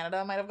that's when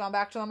Canada might have gone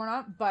back to them or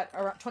not, but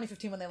around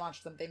 2015 when they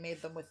launched them, they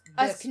made them with this.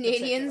 Us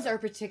Canadians are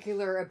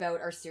particular about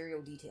our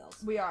cereal details.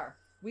 We are.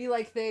 We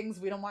like things.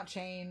 We don't want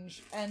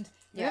change. And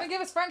you're going to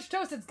give us French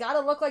toast, it's got to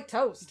look like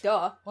toast.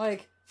 Duh.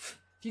 Like, if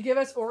you give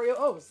us Oreo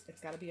O's,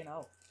 it's got to be an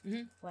O.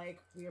 Mm-hmm. Like,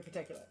 we are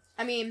particular.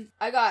 I mean,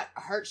 I got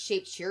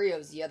heart-shaped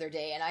Cheerios the other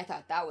day, and I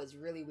thought that was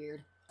really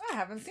weird. I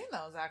haven't seen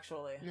those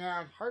actually.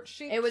 No,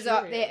 heart-shaped. It was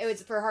it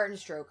was for heart and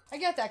stroke. I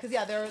get that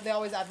because they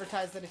always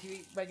advertise that if you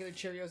eat regular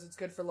Cheerios, it's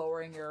good for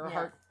lowering your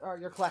heart or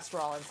your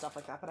cholesterol and stuff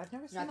like that. But I've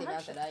never seen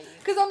that I eat.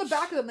 Because on the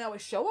back of them, they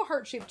always show a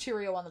heart-shaped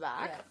Cheerio on the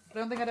back. Yeah. But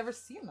I don't think I'd ever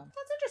seen them.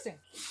 That's interesting.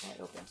 It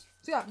opens.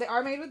 So yeah, they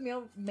are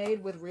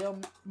made with real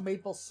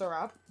maple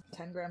syrup,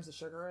 10 grams of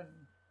sugar in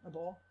a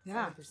bowl.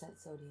 Yeah, 7%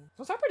 sodium.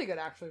 Those are pretty good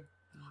actually.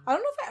 I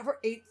don't know if I ever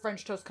ate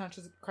French Toast Crunch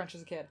as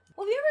a kid.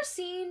 Well, have you ever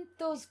seen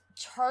those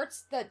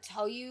charts that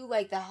tell you,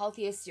 like, the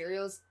healthiest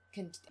cereals,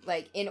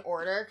 in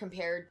order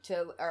compared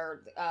to,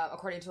 or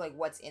according to, like,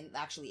 what's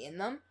actually in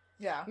them?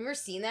 Yeah. Have you ever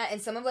seen that? And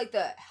some of, like,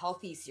 the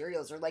healthy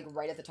cereals are, like,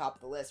 right at the top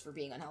of the list for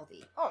being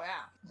unhealthy. Oh,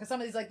 yeah. Because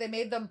some of these, like, they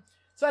made them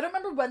So I don't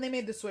remember when they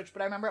made the switch,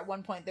 but I remember at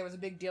one point there was a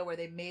big deal where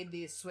they made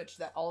the switch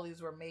that all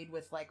these were made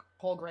with like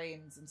whole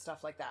grains and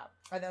stuff like that.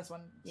 And this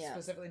one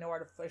specifically no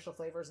artificial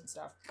flavors and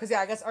stuff. Because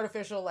I guess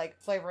artificial like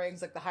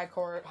flavorings like the high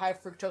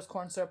fructose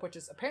corn syrup, which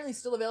is apparently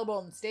still available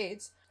in the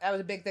States. That was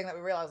a big thing that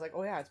we realized, like,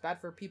 oh yeah, it's bad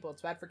for people,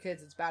 it's bad for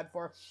kids, it's bad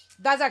for...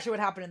 That's actually what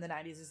happened in the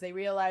 90s, is they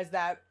realized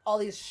that all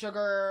these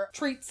sugar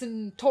treats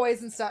and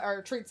toys and stuff,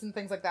 or treats and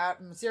things like that,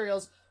 and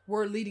cereals,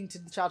 were leading to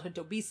childhood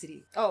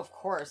obesity. Oh, of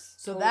course.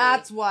 So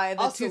that's why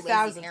the also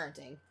 2000s... lazy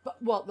parenting.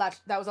 But, well, that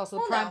was also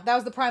the prime... No. That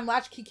was the prime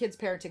latchkey kids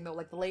parenting, though,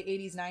 like the late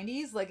 80s,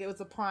 90s. Like, it was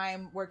the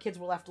prime where kids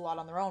were left a lot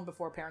on their own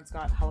before parents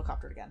got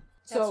helicoptered again.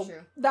 That's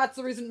true. That's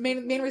the reason,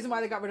 main reason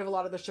why they got rid of a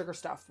lot of the sugar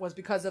stuff was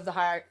because of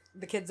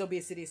the kids'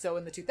 obesity. So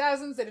in the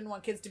 2000s, they didn't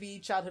want kids to be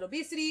childhood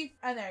obesity,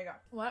 and there you go.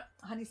 What?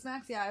 Honey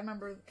Smacks? Yeah, I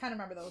remember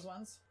those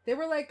ones. They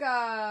were like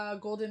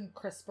Golden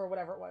Crisp or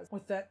whatever it was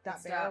with that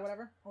bear or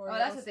whatever. Or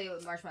that's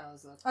what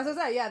marshmallows look. As I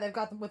said, yeah, they've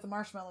got them with the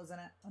marshmallows in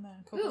it, and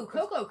then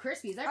Cocoa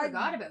Krispies. I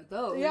forgot about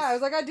those. Yeah, I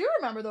was like, I do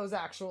remember those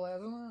actually.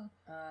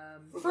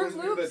 For those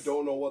of you that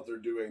don't know what they're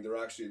doing,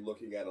 they're actually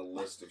looking at a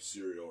list of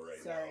cereal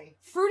now.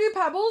 Fruity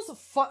Pebbles.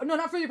 No,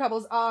 not Fruity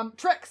Pebbles.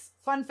 Trix.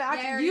 Fun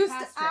fact: used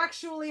to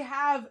actually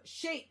have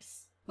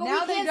shapes. But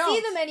now we can't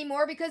see them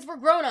anymore because we're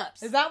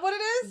grown-ups. Is that what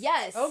it is?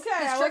 Yes. Okay.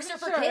 Because Trix are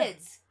for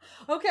kids.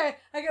 Okay.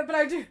 But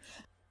I do.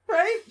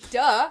 Right?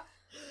 Duh.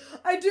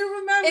 I do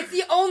remember. It's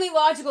the only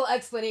logical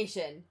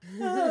explanation.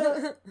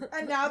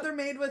 And now they're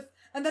made with...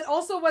 And then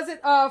also, was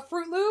it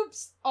Fruit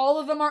Loops? All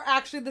of them are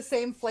actually the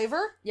same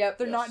flavor. Yep.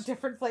 They're not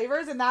different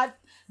flavors. And that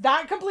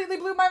completely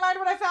blew my mind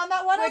when I found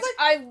that one.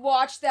 I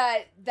watched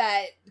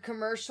that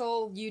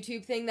commercial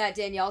YouTube thing that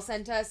Danielle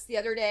sent us the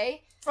other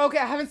day. Okay,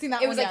 I haven't seen that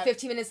one. It was like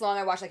 15 minutes long.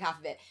 I watched like half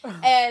of it.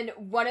 And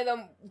one of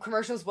them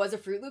commercials was a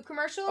Fruit Loop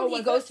commercial. Oh,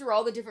 he goes through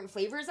all the different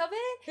flavors of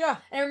it. Yeah.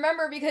 And I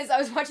remember because I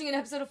was watching an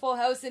episode of Full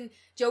House and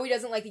Joey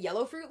doesn't like the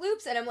yellow Fruit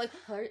Loops. And I'm like,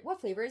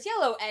 what flavor is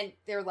yellow? And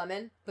they're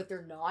lemon, but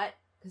they're not.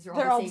 Because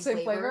they're all the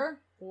same flavor.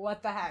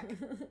 What the heck? I don't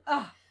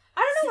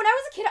know. When I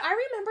was a kid,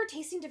 I remember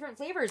tasting different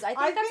flavors. I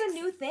think that's a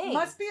new thing.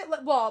 Must be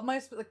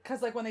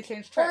because like when they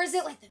changed Trix. Or is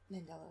it like the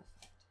Mandela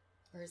effect?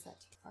 Or is that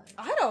too far?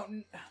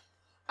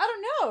 I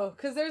don't know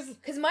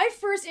because my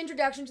first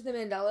introduction to the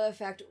Mandela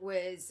effect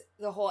was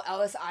the whole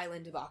Ellis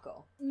Island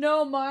debacle.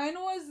 No, mine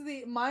was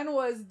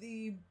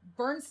the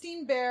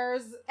Bernstein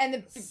Bears and the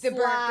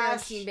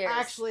Bernstein Bears.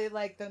 Actually,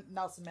 like the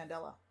Nelson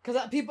Mandela,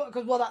 because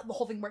the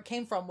whole thing where it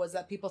came from was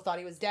that people thought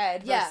he was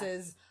dead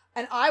versus.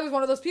 And I was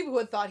one of those people who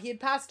had thought he had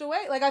passed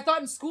away. Like, I thought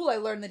in school I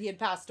learned that he had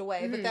passed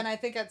away. Mm-hmm. But then I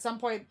think at some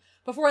point,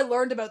 before I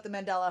learned about the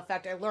Mandela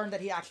effect, I learned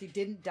that he actually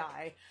didn't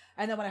die.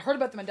 And then when I heard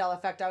about the Mandela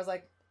effect, I was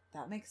like,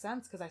 that makes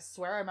sense. Because I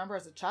swear I remember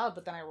as a child.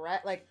 But then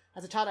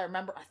as a child,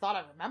 I thought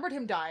I remembered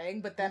him dying.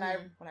 But then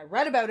when I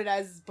read about it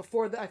I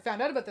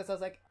found out about this, I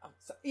was like, oh,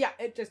 yeah,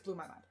 it just blew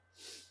my mind.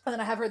 And then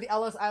I have heard the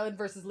Ellis Island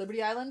versus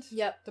Liberty Island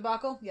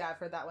debacle. Yeah, I've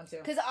heard that one too.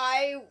 Because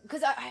I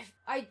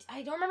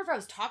don't remember if I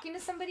was talking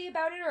to somebody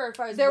about it or if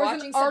I was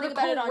watching something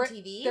about it on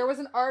TV. There was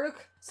an article.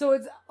 So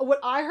what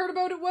I heard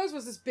about it was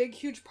this big,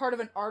 huge part of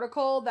an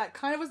article that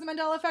kind of was the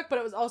Mandela effect, but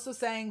it was also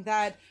saying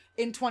that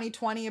in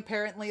 2020,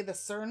 apparently the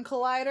CERN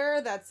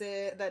collider that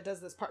does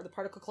the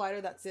particle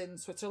collider that's in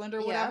Switzerland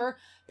or whatever,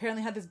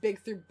 apparently had this big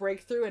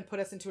breakthrough and put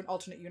us into an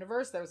alternate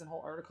universe. There was a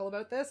whole article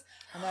about this,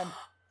 and then.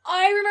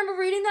 I remember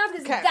reading that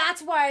because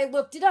that's why I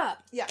looked it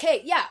up. Yeah.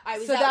 Okay, yeah. I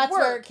was at work. So that's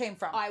where it came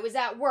from. I was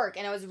at work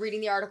and I was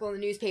reading the article in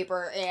the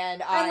newspaper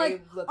and I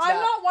looked it up. I'm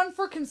not one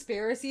for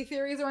conspiracy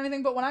theories or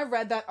anything, but when I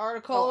read that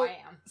article,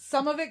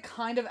 some of it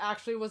kind of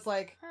actually was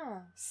like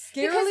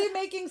scarily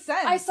making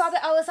sense. I saw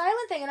the Ellis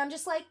Island thing and I'm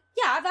just like,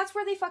 yeah, that's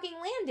where they fucking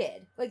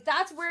landed. Like,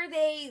 that's where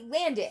they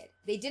landed.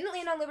 They didn't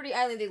land on Liberty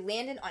Island. They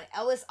landed on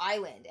Ellis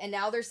Island. And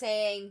now they're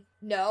saying,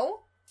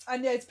 no.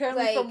 And yeah, it's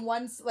apparently from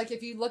one, like,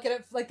 if you look at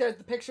it, like, there's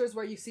the pictures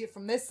where you see it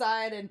from this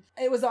side, and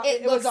it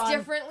looks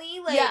differently,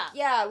 like,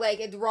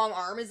 like, the wrong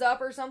arm is up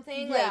or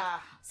something, like,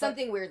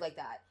 something weird like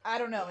that. I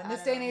don't know. In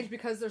this day and age,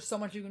 because there's so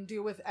much you can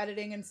do with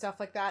editing and stuff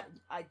like that,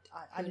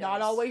 I'm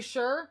not always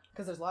sure,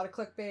 because there's a lot of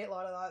clickbait, a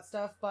lot of that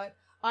stuff, but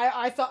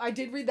I thought, I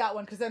did read that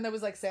one, because then there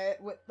was, like,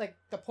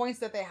 the points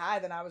that they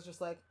had, and I was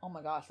just like, oh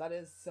my gosh, that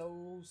is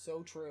so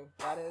true.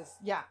 That is,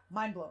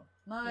 mind blown.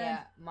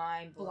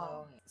 Mind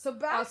blown. So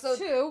back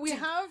we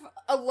have...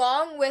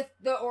 Along with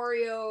the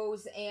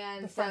Oreos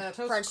and the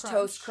French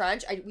Toast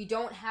Crunch, we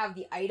don't have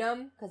the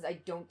item, because I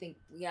don't think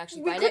we can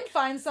actually find it. We could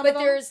find some of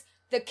them. But there's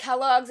the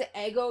Kellogg's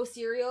Eggo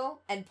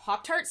cereal and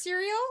Pop-Tart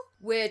cereal,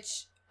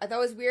 which... I thought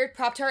it was weird.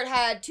 Pop-Tart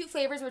had 2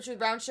 flavors, which was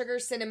brown sugar,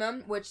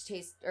 cinnamon, which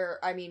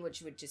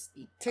would just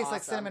be tastes awesome.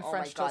 Like cinnamon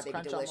French Toast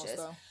Crunch delicious.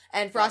 Almost,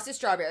 and frosted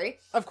strawberry.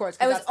 Of course.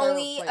 It was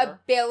only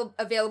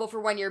available for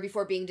 1 year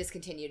before being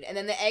discontinued. And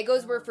then the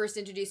Eggos were first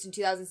introduced in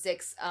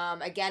 2006.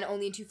 Again,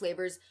 only in 2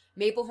 flavors,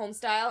 maple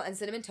homestyle and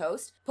cinnamon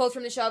toast. Pulled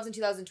from the shelves in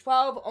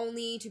 2012,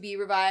 only to be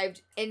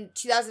revived in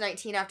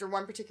 2019 after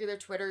one particular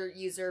Twitter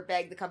user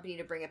begged the company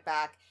to bring it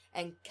back.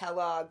 And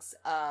Kellogg's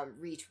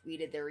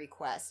retweeted their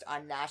request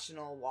on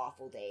National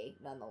Waffle Day,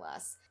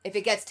 nonetheless. If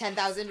it gets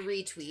 10,000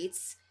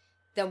 retweets,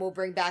 then we'll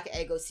bring back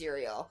Eggo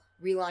cereal,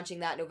 relaunching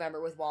that November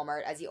with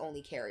Walmart as the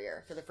only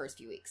carrier for the first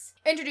few weeks.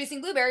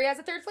 Introducing blueberry as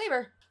a third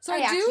flavor. So I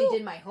actually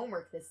did my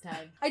homework this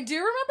time. I do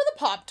remember the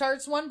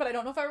Pop-Tarts one, but I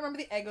don't know if I remember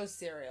the Eggo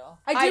cereal.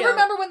 I I do don't.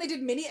 remember when they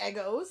did mini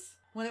Eggos.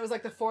 When it was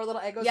like the 4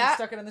 little Eggos Yeah. and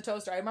stuck it in the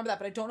toaster. I remember that,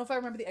 but I don't know if I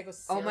remember the Eggo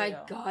cereal. Oh my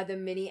god, the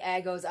mini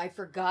Eggos. I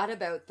forgot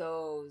about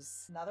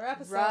those. Another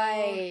episode.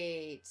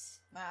 Right.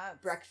 That's-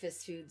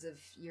 Breakfast foods of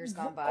years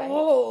gone by.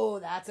 Oh,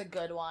 that's a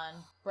good one.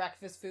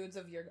 Breakfast foods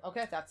of your...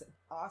 Okay, that's it.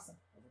 Awesome.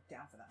 I'm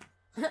down for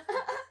that.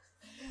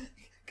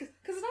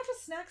 Because it's not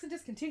just snacks and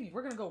discontinued.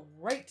 We're going to go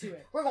right to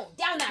it. We're going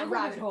down that We're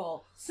rabbit gonna-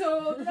 hole.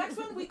 So the next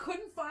one, we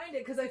couldn't find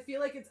it because I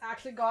feel like it's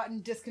actually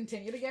gotten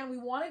discontinued again. We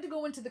wanted to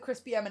go into the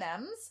crispy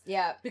M&Ms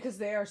Yeah. because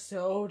they are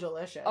so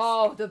delicious.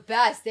 Oh, the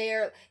best.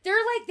 They're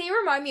like, they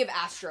remind me of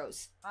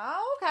Astros.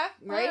 Oh, okay.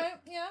 Right? All right.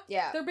 Yeah.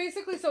 Yeah. They're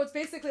basically, so it's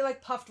basically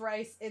like puffed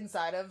rice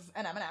inside of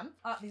an M&M.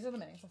 These are the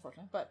minis,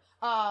 unfortunately, but,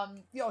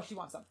 she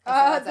wants some. I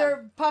still want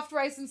They're puffed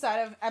rice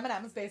inside of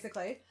M&Ms,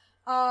 basically.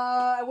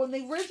 When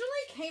they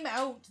originally came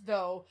out,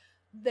 though,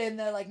 in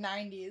the,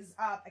 90s,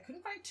 I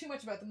couldn't find too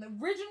much about them. They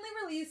originally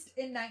released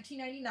in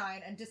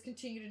 1999 and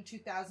discontinued in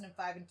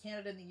 2005 in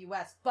Canada and the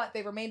US, but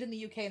they remained in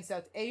the UK and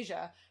South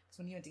Asia, because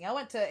when you and Danielle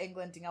went to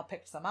England, Danielle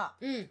picked some up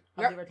of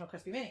the original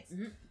Crispy Minis.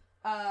 Mhm.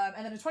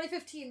 And then in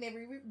 2015, they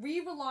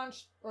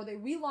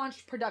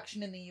relaunched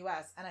production in the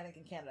US and I think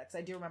in Canada, because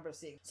I do remember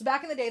seeing. So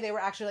back in the day, they were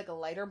actually like a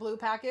lighter blue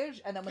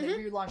package, and then when they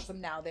relaunched them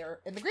now,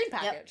 they're in the green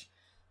package.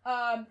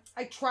 I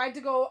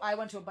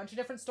went to a bunch of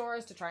different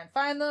stores to try and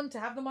find them, to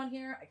have them on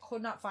here. I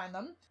could not find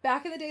them.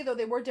 Back in the day, though,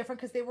 they were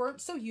different because they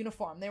weren't so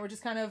uniform. They were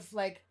just kind of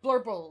like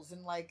blurbles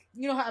and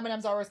you know how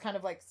M&Ms are always kind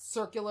of like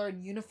circular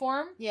and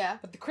uniform? Yeah.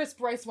 But the crisp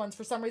rice ones,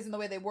 for some reason, the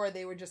way they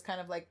were just kind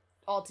of like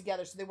all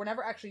together. So they were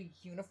never actually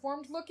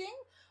uniformed looking.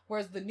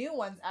 Whereas the new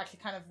ones actually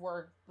kind of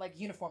were like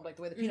uniformed, like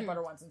the way the peanut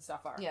butter ones and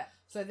stuff are. Yeah.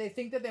 So they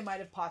think that they might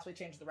have possibly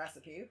changed the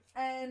recipe.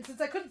 And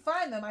since I couldn't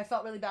find them, I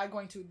felt really bad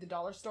going to the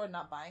dollar store and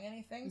not buying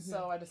anything.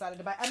 So I decided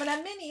to buy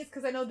M&M Minis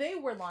because I know they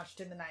were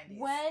launched in the 90s.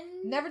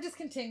 When? Never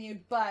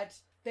discontinued, but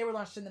they were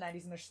launched in the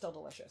 90s and they're still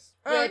delicious.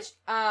 Which,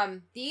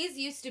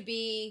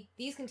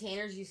 these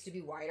containers used to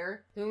be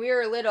wider. When we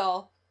were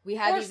little, we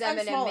had these and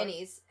M&M smaller.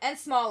 minis. And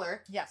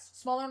smaller. Yes,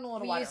 smaller and a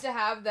little We wider. used to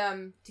have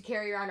them to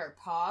carry around our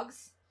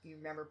Pogs. You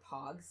remember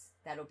Pogs?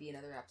 That'll be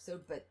another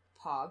episode, but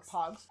Pogs.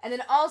 Pogs. And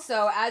then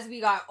also, as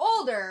we got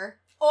older,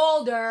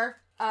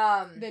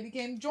 They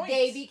became joints.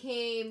 they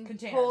became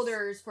Containers.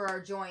 holders for our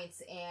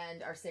joints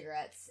and our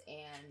cigarettes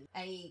and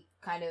any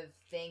kind of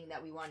thing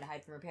that we wanted to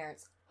hide from our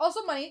parents.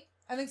 Also money.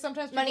 I think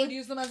sometimes people Money. would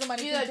use them as a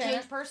money Do that container.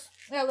 change purse?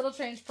 Yeah, a little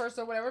change purse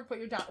or whatever. Put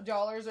your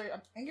dollars or I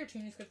think your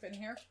toonies could fit in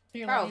here.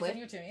 Your Probably.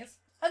 lonies and your toonies.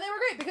 And they were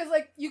great because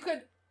you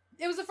could.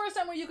 It was the first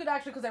time where you could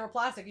actually, because they were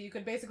plastic, you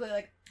could basically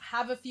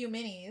have a few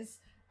minis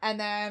and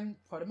then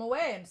put them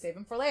away and save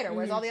them for later.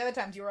 Whereas all the other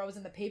times you were always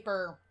in the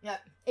paper. Yeah.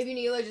 If you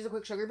need just a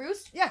quick sugar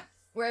boost. Yeah.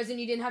 Whereas then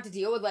you didn't have to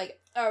deal with a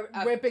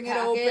Ripping it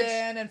package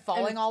open and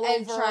falling all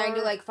and over. trying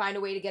to find a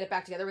way to get it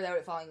back together without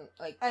it falling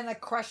and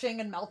crushing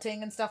and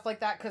melting and stuff like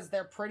that because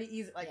they're pretty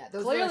easy.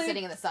 those clearly, were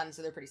sitting in the sun,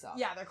 so they're pretty soft.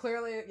 Yeah, they've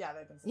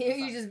been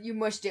sitting in the sun. You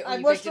mushed it when I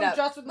you mushed picked it them up.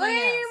 just with my Look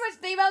at hands. you mush.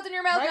 They melt in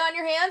your mouth Right? and on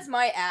your hands.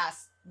 My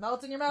ass.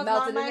 Melt in your mouth,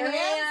 Melted not in in my your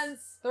hands.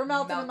 hands. They're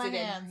melting in my Melted in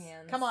your hands.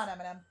 hands. Come on,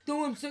 Eminem.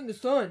 Don't sit in the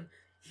sun.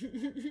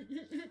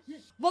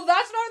 Well,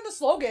 that's not in the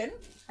slogan.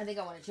 I think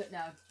I want to chip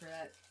now for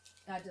that.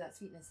 Add to that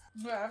sweetness.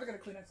 Yeah, I have to get a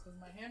Kleenex because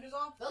my hand is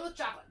all Filled with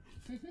chocolate.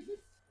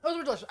 Those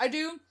were delicious. I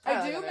do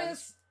like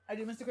miss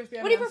the crispy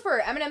M&Ms. What do you prefer,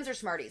 M&M's or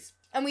Smarties?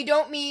 And we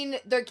don't mean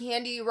the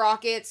candy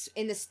rockets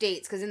in the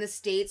States, because in the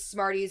States,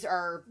 Smarties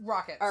are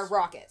Rockets.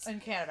 rockets. In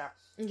Canada.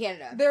 In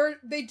Canada.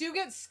 They do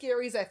get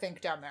Scaries, I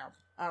think, down there.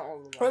 I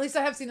don't know. Or at least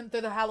I have seen them.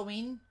 They're the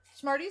Halloween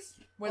Smarties.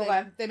 Where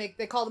Okay.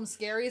 they call them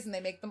Scaries and they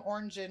make them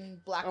orange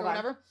and black or Okay.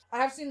 whatever. I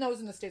have seen those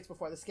in the States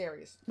before, the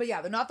Scaries. But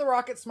yeah, they're not the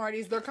Rocket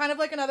Smarties. They're kind of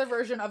like another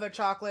version of a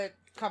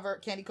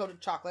candy coated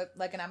chocolate,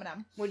 like an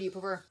M&M. What do you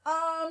prefer?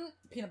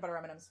 Peanut butter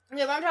M&Ms.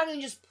 Yeah, but I'm talking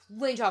just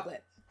plain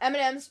chocolate.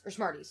 M&M's or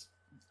Smarties?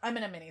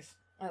 M&M minis.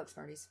 I like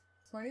Smarties.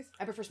 Smarties?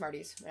 I prefer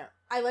Smarties. Yeah.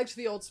 I liked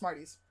the old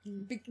Smarties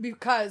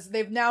because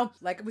they've now,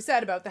 like we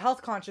said about the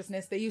health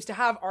consciousness, they used to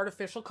have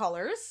artificial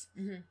colors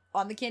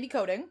on the candy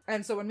coating.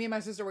 And so when me and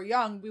my sister were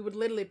young, we would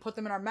literally put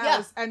them in our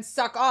mouths and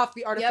suck off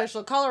the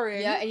artificial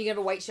coloring. Yeah, and you get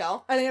a white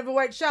shell. And then you have a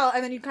white shell,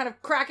 and then you kind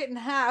of crack it in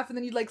half, and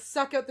then you'd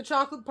suck out the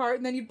chocolate part,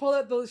 and then you'd pull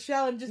out the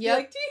shell and just be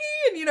like, tee,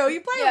 and you play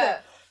with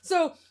it.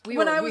 So We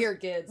when were I was weird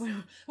kids.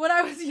 when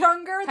I was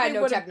younger, Had they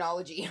no would've-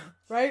 technology.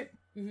 right?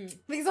 Mm-hmm.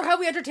 These are how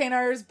we entertained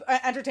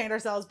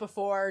ourselves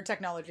before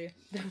technology.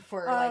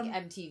 For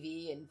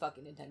MTV and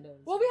fucking Nintendo.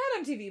 Well, we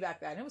had MTV back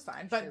then. It was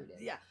fine. But Sure we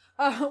did. yeah.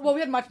 Well,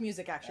 we had Much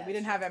Music, actually. We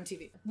didn't have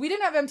MTV. We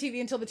didn't have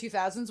MTV until the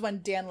 2000s when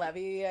Dan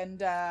Levy and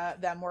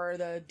them were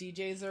the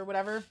DJs or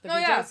whatever. The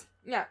VJs.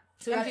 Yeah.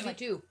 So we had, MTV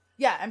 2.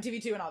 Yeah,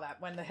 MTV2 and all that.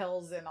 When The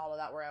Hills and all of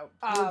that were out.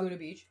 Laguna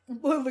Beach.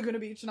 Laguna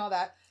Beach and all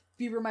that.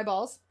 Bieber My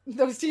Balls.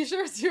 Those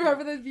t-shirts. You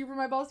remember the Bieber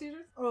My Balls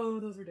t-shirts? Oh,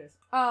 those were days.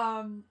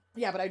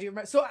 Yeah, but I do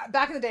remember. So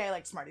back in the day, I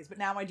liked Smarties. But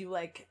now I do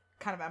like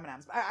kind of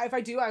M&Ms. If I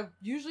do, I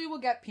usually will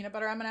get peanut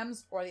butter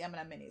M&Ms or the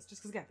M&M minis.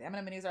 Just because, again, the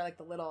M&M minis are like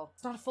the little...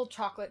 It's not a full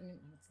chocolate, and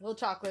it's a little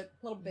chocolate,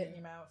 a little bit in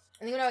your mouth.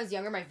 I think when I was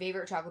younger, my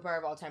favorite chocolate bar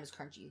of all time was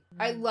Crunchy.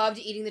 I loved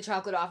eating the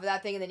chocolate off of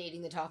that thing and then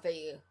eating the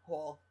toffee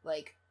whole,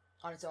 like,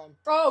 on its own.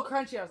 Oh,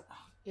 Crunchy.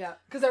 Yeah.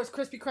 Because there was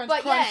Crispy Crunch,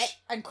 But Crunch,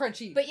 and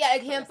Crunchy. But yet I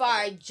can't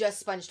buy just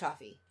sponge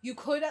toffee. You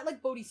could at,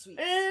 like, Bodhi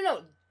Sweets.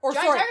 No. Or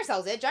Giant Tiger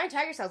sells it. Giant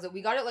Tiger sells it.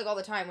 We got it, like, all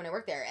the time when I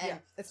worked there. And yeah,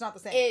 it's not the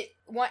same.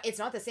 It's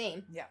not the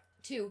same. Yeah.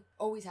 2,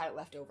 always had it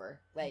left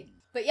over. Like,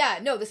 but yeah,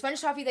 no, the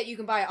sponge toffee that you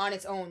can buy on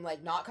its own,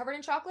 like, not covered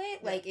in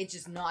chocolate, like, it's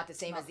just not the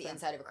same as the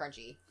inside of a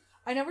Crunchy.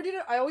 I never did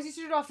it. I always used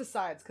to do it off the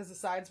sides because the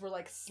sides were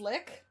like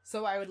slick.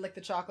 So I would lick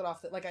the chocolate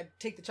off I'd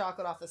take the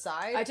chocolate off the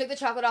side. I took the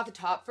chocolate off the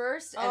top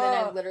first, and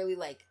then I literally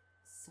like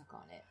suck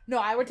on it. No,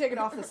 I would take it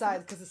off the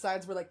sides because the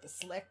sides were like the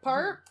slick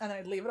part, and then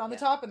I'd leave it on the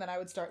top, and then I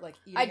would start like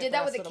eating. I did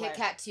that with a Kit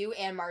Kat too,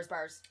 and Mars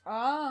bars.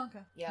 Oh,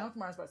 okay. Yeah, not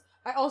Mars bars.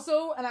 I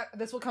also,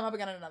 this will come up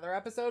again in another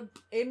episode.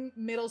 In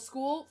middle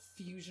school,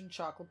 fusion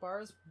chocolate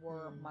bars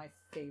were my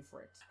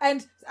favorite.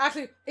 And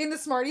actually, in the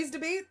Smarties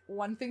debate,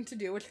 one thing to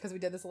do, which because we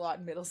did this a lot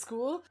in middle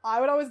school,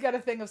 I would always get a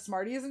thing of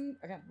Smarties, and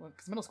again,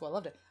 because middle school, I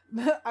loved it.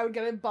 I would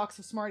get a box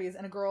of Smarties,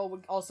 and a girl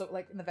would also,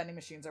 like in the vending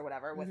machines or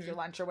whatever, with your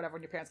lunch or whatever,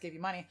 when your parents gave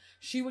you money,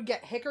 she would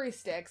get hickory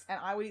sticks, and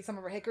I would eat some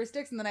of her hickory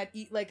sticks, and then I'd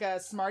eat like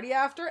a Smartie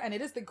after, and it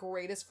is the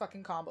greatest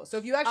fucking combo. So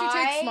if you actually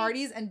take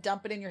Smarties and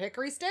dump it in your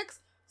hickory sticks,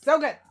 so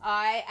good.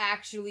 I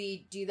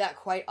actually do that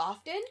quite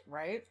often.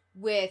 Right.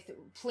 With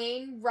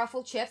plain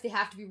Ruffle chips. They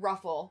have to be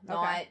Ruffle,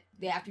 not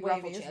they have to be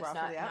Ruffle chips,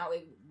 not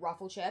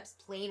Ruffle chips.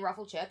 Plain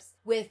Ruffle chips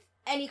with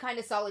any kind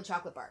of solid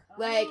chocolate bar.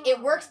 Like,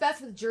 it works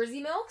best with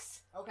Jersey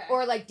milks. Okay.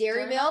 Or like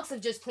dairy milks of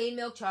just plain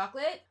milk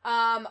chocolate.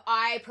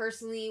 I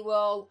personally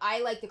I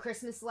like the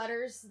Christmas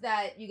letters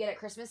that you get at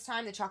Christmas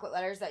time, the chocolate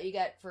letters that you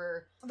get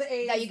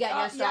that you get in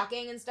your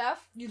stocking and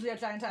stuff. Usually at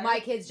Giant Tiger.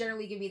 My kids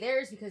generally give me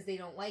theirs because they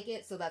don't like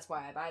it, so that's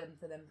why I buy them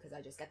for them, because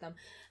I just get them.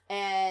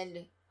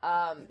 And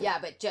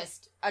but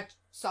just a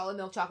solid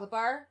milk chocolate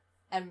bar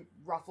and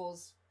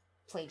Ruffles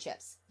plain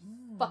chips.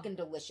 Fucking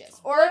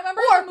delicious. Or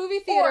remember the movie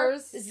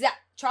theaters.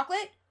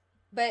 Chocolate,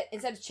 but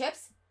instead of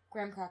chips,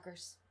 graham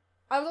crackers.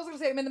 I was also going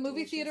to say, in the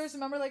movie theaters,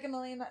 remember like in the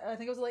late, I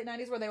think it was the late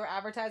 90s, where they were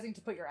advertising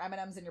to put your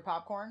M&Ms in your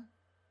popcorn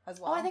as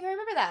well. Oh, I think I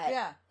remember that.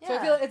 Yeah. So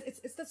I feel like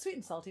it's the sweet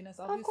and saltiness,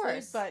 obviously. Of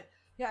course. But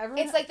yeah, everyone...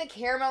 It's like the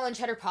caramel and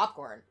cheddar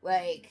popcorn.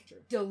 Like,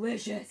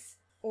 delicious.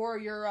 Or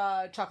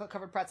your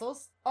chocolate-covered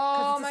pretzels.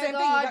 Oh it's the my same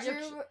god,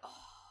 thing.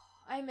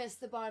 I miss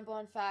the Bon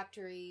Bon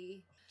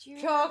Factory. Do you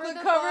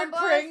chocolate-covered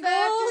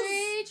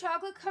Pringles?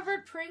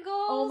 Chocolate-covered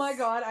Pringles? Oh my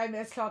god, I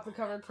miss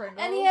chocolate-covered Pringles.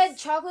 And he had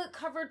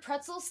chocolate-covered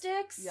pretzel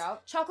sticks.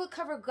 Yep.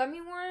 Chocolate-covered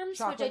gummy worms,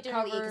 which I didn't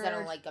really eat because I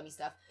don't like gummy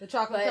stuff. The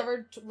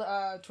chocolate-covered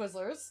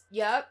Twizzlers.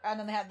 Yep. And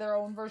then they had their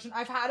own version.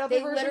 I've had other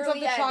versions of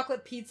the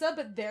chocolate pizza,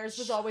 but theirs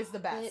was always the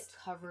best.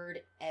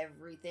 Chocolate-covered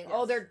everything. Yes.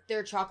 Oh,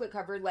 their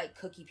chocolate-covered, like,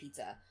 cookie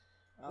pizza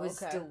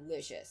was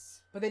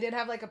delicious. But they did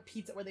have, like, a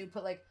pizza where they would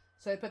put, like,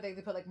 so they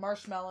put like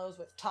marshmallows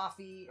with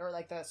toffee or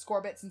like the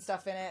Scorbits and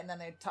stuff in it, and then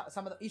they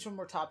each one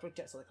were topped with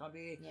chips. So like one would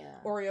be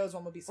Oreos,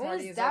 one would be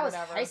Smarties. That or was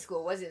whatever. high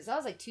school, was it? So that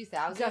was like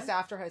 2000. Just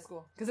after high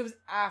school, because it was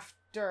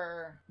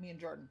after me and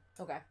Jordan.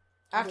 Okay.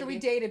 After we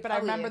dated, but I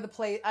remember the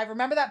place. I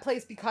remember that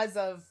place because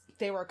of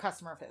they were a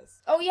customer of his.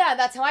 Oh yeah,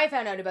 that's how I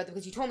found out about them,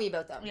 because you told me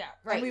about them. Yeah,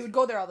 right. And we would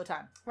go there all the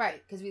time.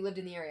 Right, because we lived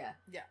in the area.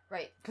 Yeah,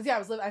 right. Because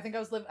I think it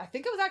was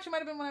actually might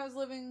have been when I was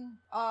living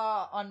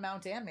on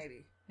Mount Ann,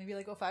 maybe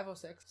like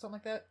 0506, something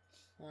like that.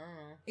 I don't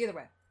know. Either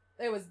way,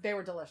 they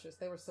were delicious.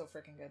 They were so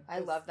freaking good. I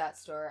love that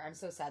store. I'm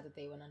so sad that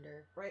they went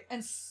under. Right,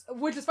 and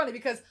which is funny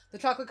because the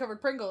chocolate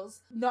covered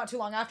Pringles, not too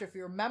long after, if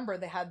you remember,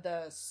 they had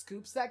the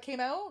scoops that came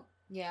out.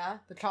 Yeah,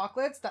 the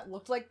chocolates that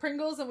looked like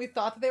Pringles, and we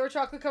thought that they were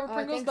chocolate covered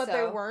Pringles, but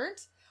they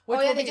weren't.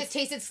 They just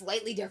tasted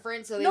slightly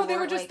different. So they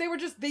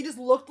just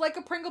looked like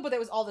a Pringle, but it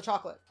was all the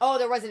chocolate. Oh,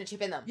 there wasn't a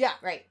chip in them. Yeah,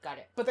 right, got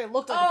it. But they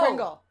looked like a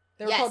Pringle.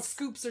 They were called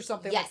Scoops or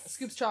something. Yes. Like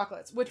Scoops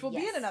chocolates, which will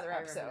be in another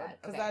episode.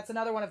 Because that's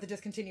another one of the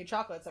discontinued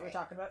chocolates that we're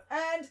talking about.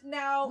 And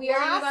now, we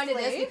already moved on to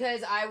this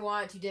because I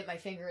want to dip my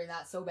finger in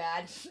that so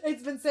bad.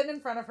 It's been sitting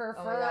in front of her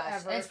forever.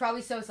 And it's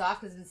probably so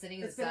soft because it's been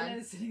sitting in the sun.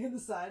 It's sitting in the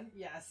sun.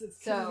 Yes,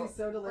 it's going to be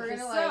so delicious.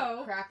 We're going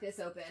to crack this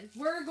open.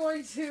 We're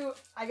going to,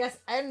 I guess,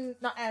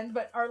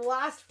 but our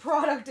last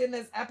product in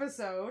this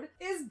episode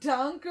is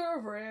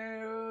Dunkaroos.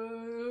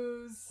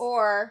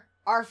 Or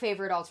our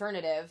favorite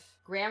alternative,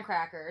 graham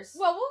crackers.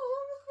 Well, we'll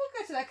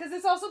get to that because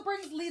this also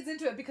leads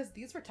into it because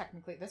this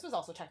was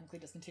also technically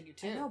discontinued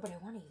too. I know, but I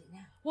want to eat it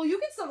now. Well, you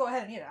can still go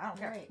ahead and eat it. I don't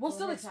care. Right, we'll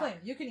still explain.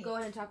 You can eat. Go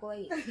ahead and talk while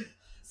I eat.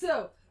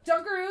 So,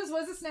 Dunkaroos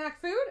was a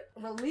snack food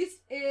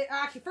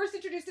first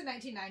introduced in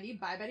 1990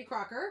 by Betty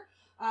Crocker.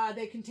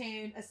 They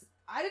contain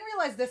I didn't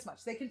realize this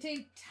much. They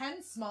contained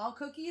 10 small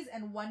cookies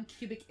and 1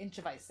 cubic inch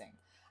of icing.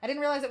 I didn't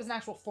realize it was an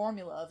actual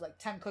formula of like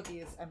 10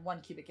 cookies and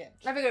 1 cubic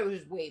inch. I figured it was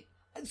just weight.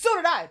 So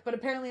did I, but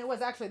apparently it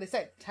was actually, they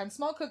say 10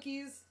 small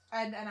cookies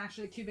and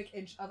actually a cubic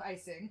inch of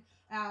icing.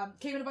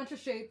 Came in a bunch of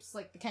shapes,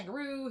 like the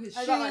kangaroo, his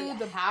shoe. I got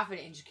like half an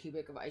inch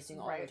cubic of icing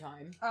all the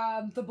time.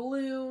 The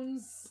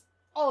balloons,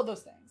 all of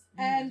those things.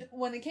 And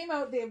when they came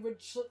out,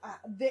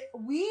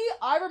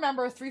 I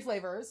remember 3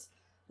 flavors.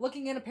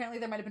 Looking in, apparently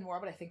there might have been more,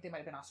 but I think they might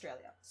have been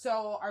Australia.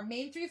 So our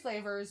main 3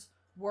 flavors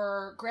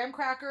were graham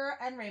cracker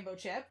and rainbow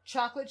chip,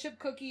 chocolate chip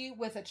cookie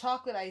with a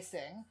chocolate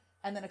icing,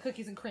 and then a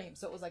cookies and cream.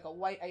 So it was like a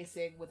white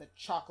icing with a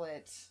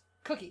chocolate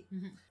cookie.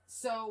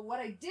 So what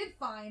I did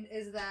find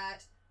is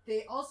that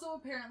they also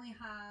apparently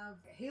have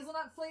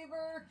hazelnut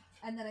flavor,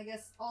 and then I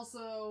guess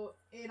also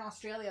in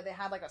Australia they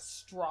had like a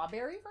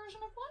strawberry version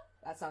of one.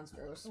 That sounds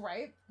gross.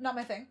 Right? Not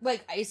my thing.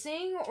 Like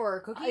icing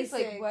or cookies?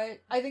 Icing. Like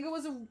what? I think it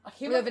was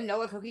With a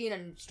vanilla cookie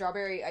and a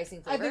strawberry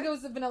icing flavor? I think it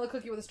was a vanilla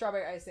cookie with a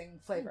strawberry icing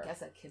flavor. I guess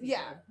that could be Yeah.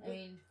 good. I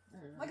mean,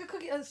 I don't know. Like a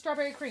cookie, a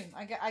strawberry cream.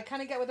 I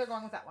kind of get what they're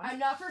going with that one. I'm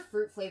not for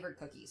fruit flavored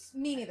cookies.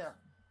 Me neither.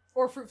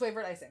 Or fruit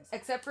flavored icings.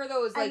 Except for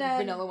those like And then-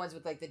 vanilla ones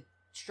with like the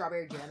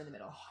strawberry jam in the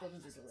middle. Those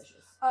ones are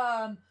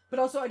delicious. But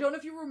also I don't know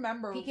if you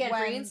remember Pecan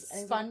when Friends?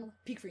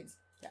 Peak Friends.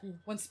 Yeah. Mm.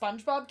 When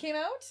SpongeBob came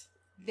out,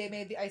 they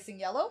made the icing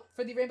yellow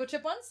for the rainbow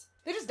chip ones.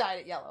 They just dyed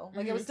it yellow.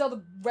 Like it was still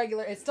the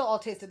regular. It still all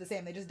tasted the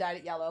same. They just dyed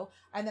it yellow,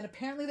 and then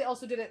apparently they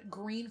also did it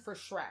green for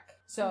Shrek.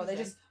 So they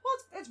just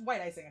it's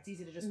white icing. It's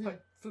easy to just put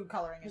food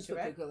coloring Just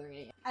into put it. food coloring in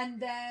it. And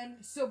then,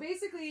 so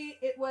basically,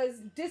 it was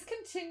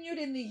discontinued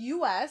in the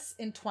US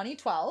in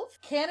 2012.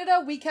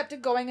 Canada, we kept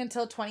it going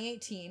until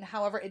 2018.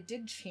 However, it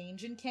did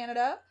change in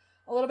Canada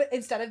a little bit.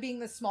 Instead of being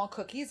the small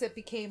cookies, it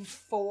became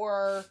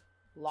 4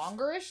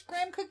 longerish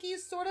graham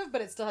cookies, sort of,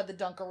 but it still had the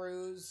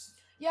Dunkaroos.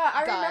 Yeah,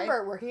 I Guy.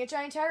 remember working at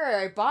Giant Tiger.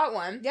 I bought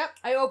one. Yep.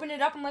 I opened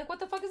it up. I'm like, what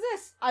the fuck is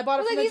this? I bought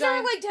it Like, from the these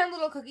Giant... are like 10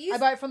 little cookies. I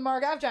bought it from the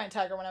Margav Giant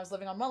Tiger when I was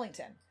living on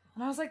Wellington.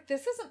 And I was like,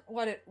 this isn't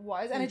what it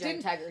was. And it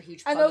Giant didn't... Tiger,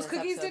 huge And plug those in this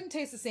cookies episode. didn't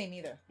taste the same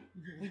either.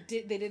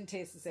 They didn't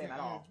taste the same at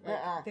all.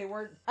 Uh-uh. They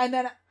weren't. And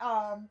then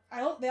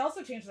they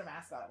also changed their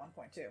mascot at one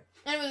point too.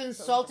 And it was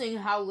insulting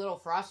how little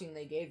frosting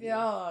they gave you.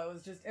 Yeah,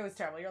 it was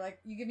terrible. You're like,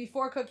 you give me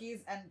 4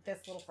 cookies and this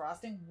little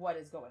frosting. What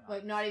is going on?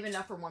 Like, not even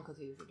enough for one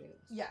cookie was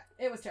ridiculous. Yeah,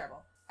 it was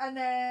terrible. And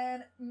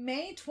then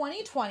May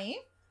 2020,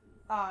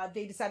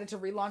 they decided to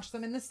relaunch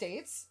them in the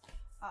States.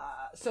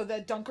 So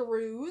the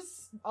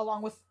Dunkaroos,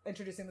 along with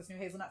introducing this new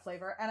hazelnut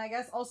flavor. And I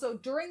guess also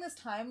during this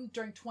time,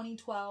 during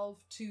 2012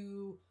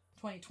 to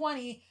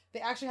 2020, they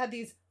actually had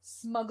these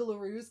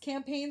Smuggleroos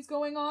campaigns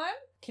going on.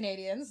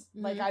 Canadians,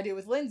 like I do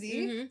with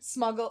Lindsay,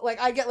 smuggle, like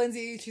I get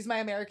Lindsay, she's my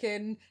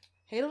American.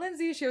 Hey to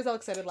Lindsay, she was all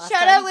excited last time.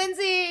 Shout out,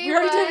 Lindsay! We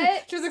already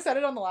did. She was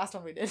excited on the last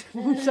one we did.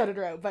 We shutted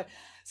her out. But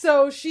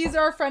so she's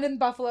our friend in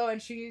Buffalo and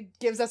she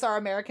gives us our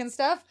American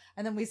stuff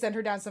and then we send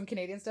her down some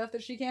Canadian stuff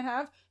that she can't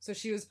have.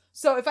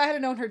 So if I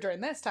had known her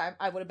during this time,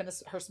 I would have been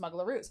her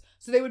Smuggleroos.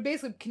 So they would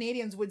basically,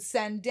 Canadians would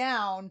send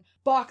down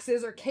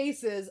boxes or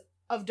cases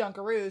of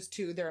Dunkaroos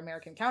to their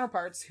American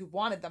counterparts who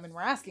wanted them and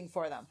were asking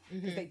for them.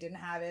 Because they didn't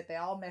have it. They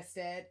all missed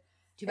it.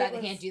 Too bad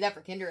they can't do that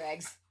for Kinder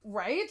Eggs.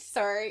 Right?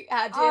 Sorry,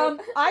 had to.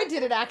 I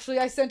did it actually.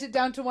 I sent it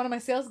down to one of my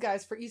sales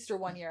guys for Easter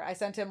one year. I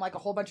sent him like a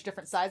whole bunch of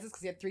different sizes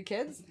because he had 3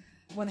 kids.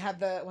 One had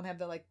the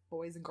like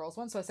boys and girls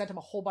one, so I sent him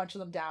a whole bunch of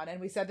them down,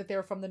 and we said that they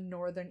were from the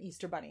Northern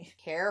Easter Bunny.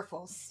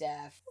 Careful,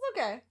 Steph. It's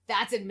okay.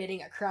 That's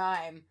admitting a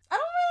crime. I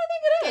don't really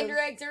think it is. Kinder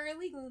Eggs are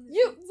illegal in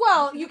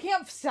the You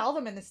can't sell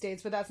them in the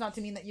States, but that's not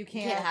to mean that you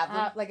can't have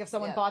them. Like if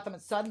someone bought them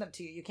and sold them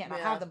to you, you can't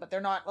not have them, but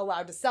they're not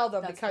allowed to sell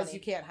them That's because funny.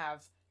 you can't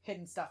have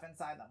hidden stuff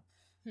inside them.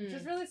 Which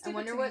is really stupid. I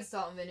wonder to what me.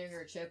 salt and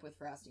vinegar chip with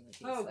frosting would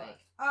taste like.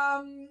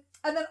 And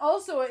then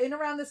also in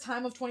around this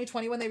time of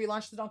 2020 when they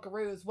relaunched the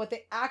Dunkaroos, what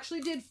they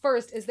actually did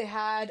first is they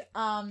had,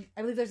 I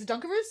believe there's a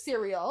Dunkaroos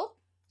cereal.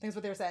 I think that's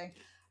what they were saying.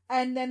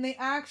 And then they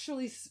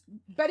actually,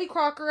 Betty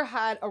Crocker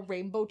had a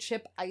rainbow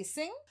chip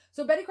icing.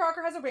 So Betty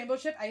Crocker has a rainbow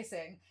chip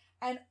icing.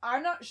 And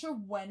I'm not sure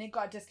when it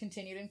got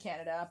discontinued in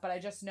Canada, but I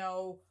just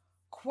know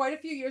quite a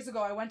few years ago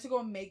I went to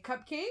go make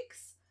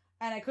cupcakes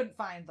and I couldn't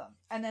find them.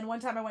 And then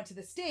one time I went to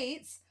the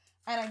States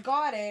and I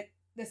got it.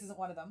 This isn't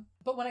one of them.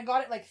 But when I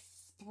got it like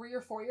 3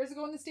 or 4 years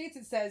ago in the States,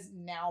 it says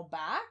now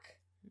back.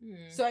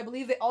 So I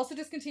believe they also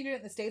discontinued it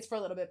in the States for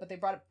a little bit, but they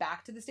brought it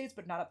back to the States,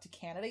 but not up to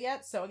Canada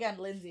yet. So again,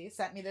 Lindsay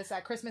sent me this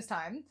at Christmas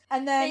time.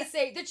 And then... They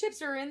say the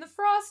chips are in the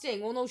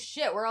frosting. Well, no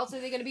shit. Where else are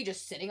they going to be?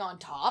 Just sitting on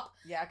top?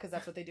 Yeah, because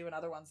that's what they do in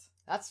other ones.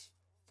 That's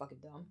fucking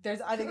dumb.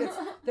 There's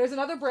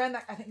another brand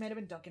that I think might have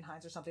been Duncan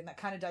Hines or something that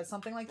kind of does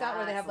something like that,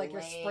 where they have like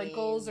your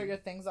sprinkles or your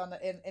things on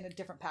the in a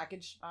different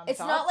package on the It's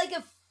top. not like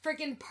a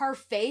freaking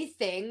parfait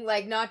thing.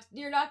 Like,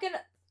 you're not going to...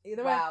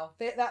 Either wow.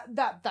 way,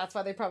 that's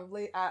why they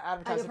probably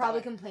advertise I it would that probably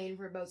way. complain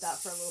about that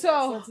for a little bit.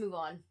 So So let's move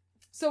on.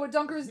 So what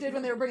Dunkaroos did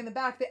when they were bringing them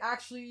back,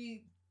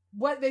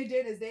 what they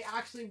did is they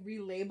actually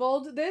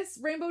relabeled this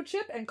rainbow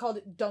chip and called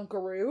it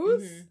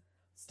Dunkaroos.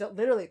 Still,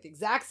 literally the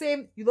exact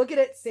same. You look at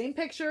it, same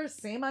picture,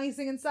 same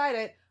icing inside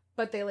it,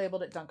 but they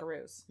labeled it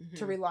Dunkaroos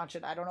to relaunch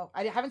it. I don't know.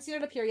 I haven't seen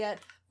it up here yet,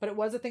 but it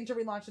was a thing to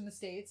relaunch in the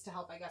States to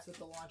help, I guess, with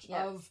the launch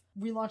of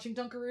relaunching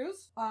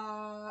Dunkaroos.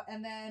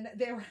 And then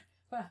they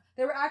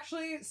were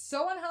actually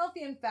so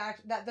unhealthy, in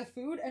fact, that the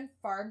Food and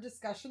Farm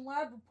Discussion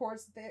Lab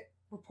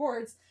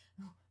reports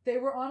They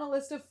were on a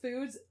list of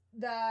foods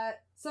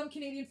that some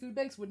Canadian food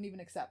banks wouldn't even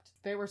accept.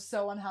 They were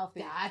so unhealthy.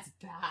 That's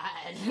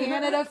bad.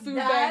 Canada food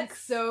That's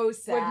banks so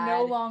sad. would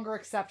no longer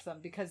accept them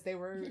because they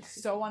were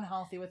so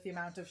unhealthy with the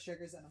amount of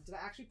sugars in them. Did I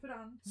actually put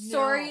on?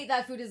 Sorry, No.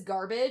 that food is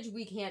garbage.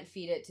 We can't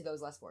feed it to those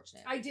less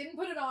fortunate. I didn't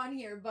put it on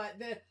here, but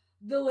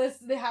the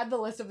list, they had the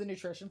list of the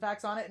nutrition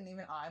facts on it, and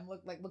even I'm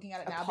looking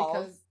at it now Appalled.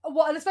 because,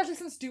 well, and especially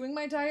since doing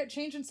my diet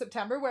change in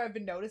September, where I've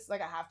been noticed,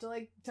 like, I have to,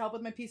 like, to help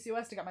with my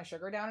PCOS to get my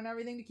sugar down and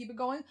everything to keep it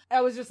going. I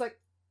was like,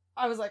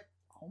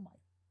 oh my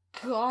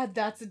God,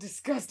 that's a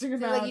disgusting So,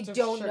 amount like, you of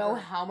don't sugar. know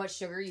how much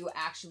sugar you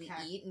actually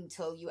Okay. eat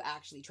until you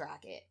actually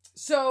track it.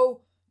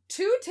 So,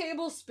 2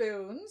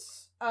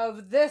 tablespoons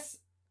of this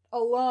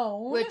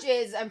alone, Which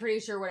is, I'm pretty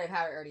sure, what I've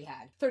already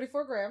had.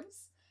 34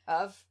 grams.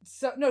 Of?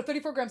 So, no,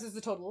 34 grams is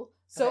the total.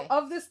 So, Okay.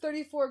 of this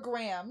 34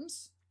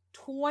 grams,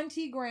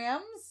 20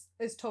 grams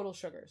is total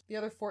sugars. The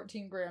other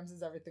 14 grams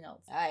is everything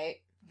else. Alright.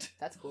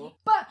 That's cool.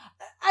 But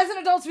as an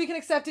adult, we can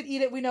accept it,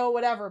 eat it, we know,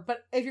 whatever.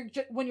 But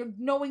if when you're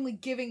knowingly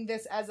giving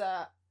this as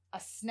a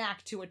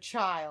snack to a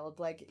child,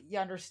 like, you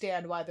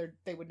understand why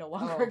they would no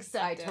longer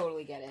accept I it.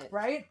 totally get it.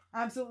 Right?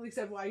 Absolutely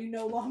accept why you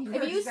no longer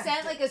If you accept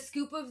sent it. like a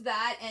scoop of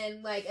that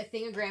and like a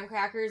thing of graham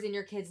crackers in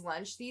your kid's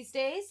lunch these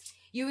days,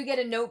 you would get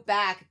a note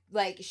back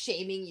like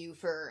shaming you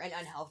for an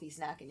unhealthy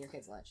snack in your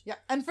kid's lunch. Yeah,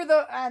 and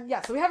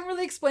so we haven't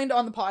really explained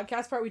on the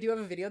podcast part. We do have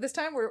a video this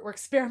time. We're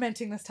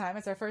experimenting this time.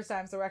 It's our first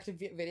time, so we're actually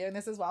videoing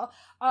this as well.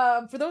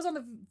 For those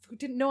who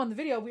didn't know on the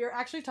video, we are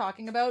actually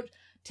talking about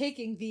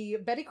taking the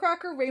Betty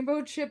Crocker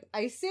rainbow chip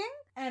icing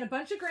and a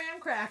bunch of graham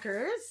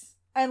crackers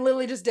and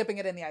literally just dipping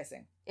it in the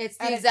icing. It's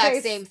the And it exact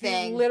tastes same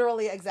thing.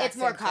 Literally exact It's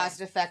same more thing.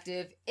 cost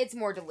effective. It's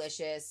more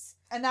delicious.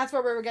 And that's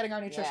where we were getting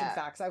our nutrition Yeah.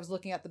 facts. I was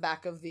looking at the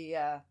back of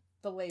the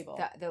label.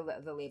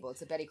 The label.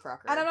 It's a Betty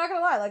Crocker. And I'm not gonna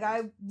lie, like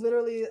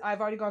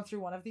I've already gone through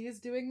one of these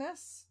doing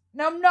this.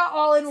 Now I'm not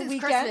all in a since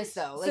weekend. Christmas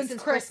though. Like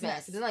since Christmas.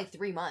 It's been like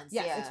 3 months.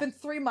 Yes, yeah. it's been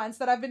 3 months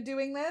that I've been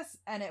doing this,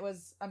 and it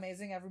was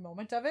amazing every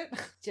moment of it.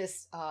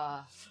 just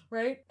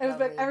Right? It was like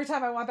Lovely. every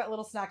time I want that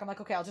little snack, I'm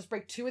like, okay, I'll just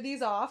break 2 of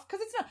these off.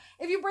 Because it's not,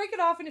 if you break it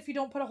off and if you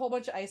don't put a whole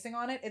bunch of icing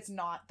on it, it's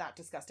not that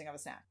disgusting of a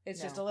snack.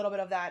 It's just a No. little bit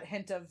of that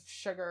hint of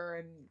sugar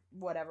and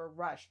whatever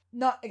rush.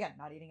 Not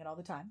eating it all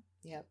the time.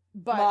 Yep.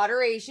 But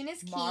moderation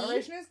is key.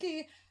 moderation is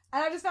key.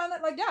 And I just found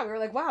that, like, yeah, we were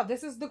like, wow,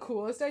 this is the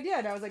coolest idea.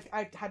 And I was like,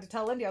 I had to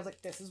tell Lindy, I was like,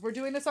 we're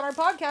doing this on our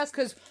podcast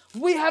because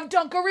we have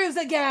Dunkaroos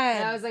again.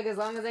 And I was like, as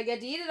long as I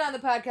get to eat it on the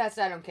podcast,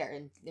 I don't care.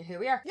 And here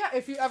we are. Yeah,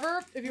 if you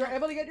are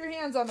able to get your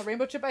hands on the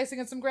rainbow chip icing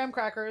and some graham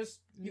crackers,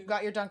 you've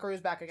got your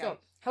Dunkaroos back again. So-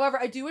 However,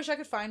 I do wish I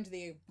could find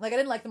I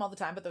didn't like them all the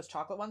time, but those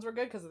chocolate ones were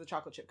good because of the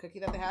chocolate chip cookie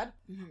that they had.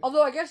 Mhm.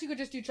 Although I guess you could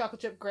just do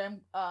chocolate chip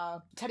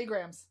Teddy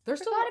Grahams. They're I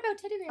still forgot about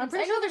Teddy Grahams. I'm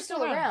pretty I know sure they're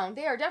still around.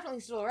 They are definitely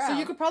still around. So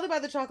you could probably buy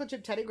the chocolate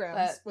chip Teddy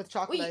Grahams with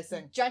chocolate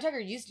icing. John Tucker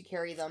used to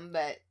carry them,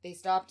 but they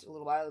stopped a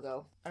little while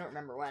ago. I don't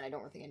remember when. I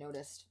don't think I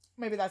noticed.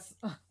 Maybe that's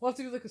we'll have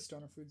to do like a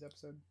Stoner Foods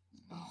episode.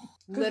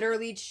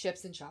 Literally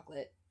chips and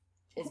chocolate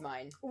is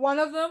mine. One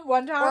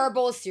time Or a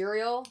bowl of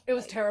cereal. it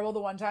was terrible the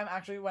one time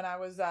actually when I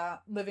was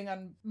living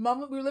on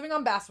we were living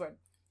on Basswood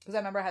because I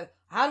remember I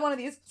had one of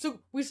these. So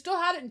we still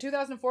had it in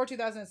 2004,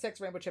 2006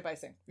 rainbow chip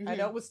icing. I Mhm.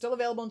 know it was still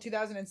available in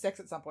 2006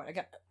 at some point.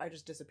 Again, I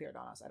just disappeared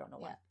on us. I don't know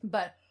when. Yeah.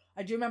 But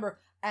I do remember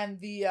and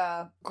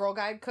the Girl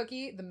Guide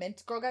cookie, the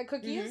mint Girl Guide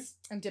cookies,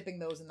 and dipping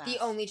those in that. The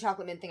only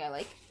chocolate mint thing I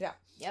like. Yeah.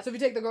 Yep. So if you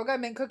take the Girl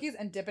Guide mint cookies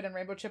and dip it in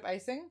rainbow chip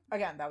icing,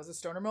 again, that was a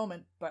stoner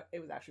moment, but it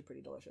was actually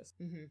pretty delicious.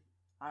 Mm-hmm.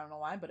 I don't know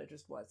why, but it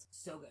just was.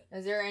 So good.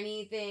 Is there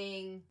any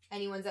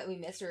ones that we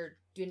missed or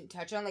didn't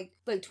touch on? Like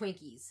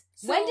Twinkies.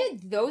 So- When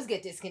did those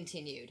get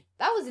discontinued?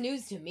 That was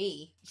news to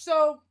me.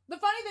 So, the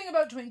funny thing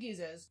about Twinkies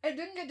is, it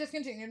didn't get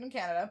discontinued in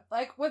Canada.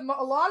 Like, with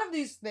a lot of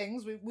these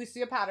things, we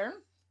see a pattern.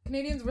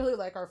 Canadians really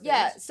like our foods.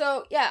 Yeah,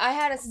 so, yeah, I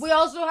had a... We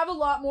also have a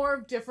lot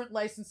more different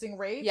licensing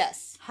rates.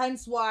 Yes.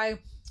 Hence why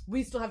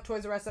we still have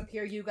Toys R Us up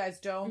here, you guys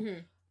don't.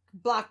 Mhm.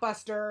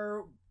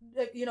 Blockbuster,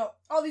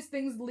 all these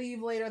things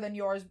leave later than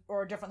yours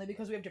or differently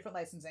because we have different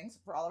licensings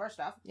for all of our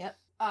stuff. Yep.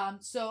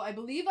 So I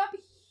believe up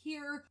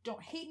here,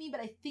 don't hate me,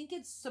 but I think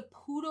it's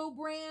Saputo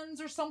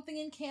Brands or something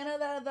in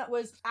Canada that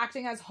was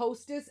acting as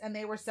Hostess, and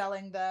they were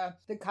selling the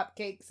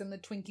cupcakes and the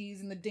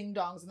Twinkies and the ding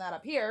dongs and that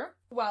up here.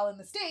 While in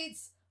the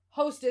States,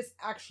 Hostess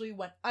actually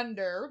went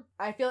under.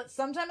 I feel it's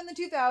sometime in the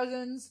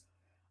 2000s.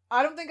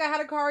 I don't think I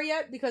had a car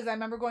yet because I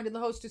remember going to the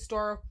Hostess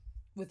store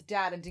with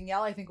Dad, and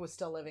Danielle, I think, was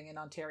still living in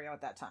Ontario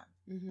at that time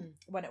Mm-hmm.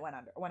 when it went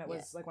under. When it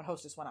was like when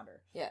Hostess went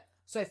under. Yeah.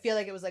 So I feel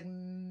like it was like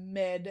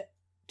mid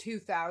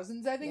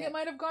 2000s. I think Yeah. it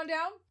might have gone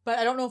down, but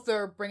I don't know if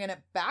they're bringing it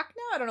back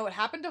now. I don't know what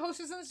happened to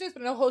Hostess in the States,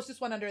 but I know Hostess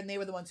went under, and they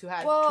were the ones who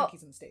had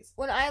Twinkies in the States.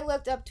 When I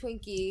looked up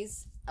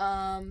Twinkies,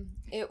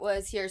 it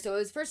was here. So it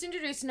was first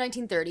introduced in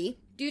 1930.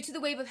 Due to the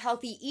wave of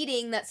healthy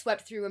eating that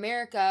swept through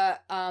America,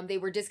 they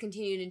were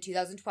discontinued in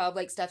 2012,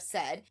 like Steph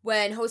said,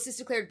 when Hostess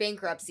declared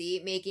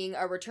bankruptcy, making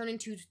a return in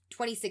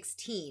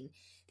 2016.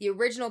 The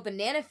original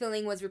banana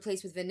filling was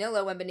replaced with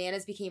vanilla when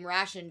bananas became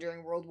rationed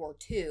during World War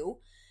II.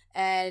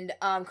 And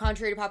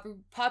contrary to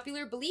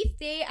popular belief,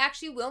 they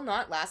actually will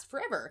not last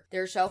forever.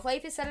 Their shelf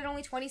life is set at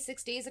only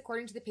 26 days,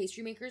 according to the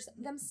pastry makers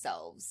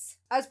themselves.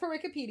 As per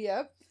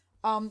Wikipedia,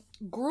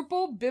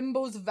 Grupo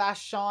Bimbo's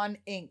Vachon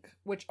Inc.,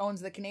 which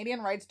owns the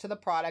Canadian rights to the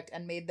product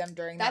and made them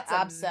during the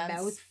absence. That's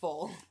a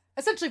mouthful.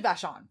 Essentially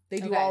Vachon. They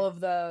do all of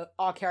the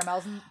au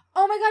caramels.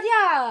 Oh my god,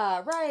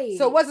 yeah, right.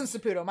 So it wasn't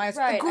Saputo.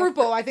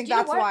 Grupo, I think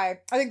that's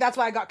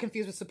why I got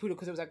confused with Saputo,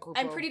 because it was at Grupo.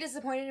 I'm pretty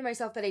disappointed in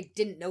myself that I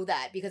didn't know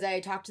that, because I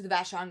talked to the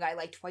Vachon guy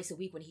like twice a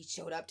week when he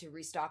showed up to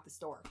restock the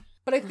store.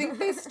 But I think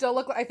they still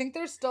look like, I think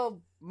they're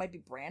still might be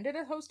branded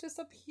at Hostess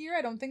up here.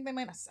 I don't think they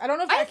might. I don't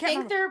know if I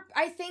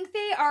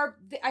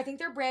think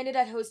they're branded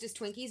at Hostess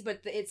Twinkies,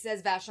 but it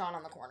says Vachon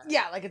on the corner.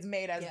 Yeah, like it's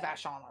made as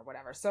Vachon or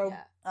whatever. So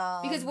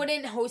because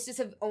wouldn't Hostess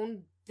have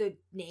owned the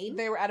name?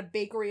 They were at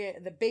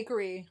the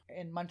bakery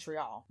in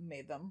Montreal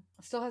made them.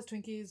 It still has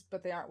Twinkies,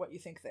 but they aren't what you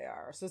think they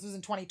are. So this was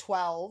in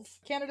 2012.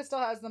 Canada still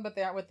has them, but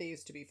they aren't what they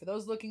used to be. For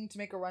those looking to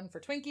make a run for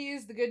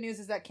Twinkies, the good news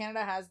is that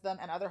Canada has them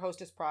and other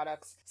Hostess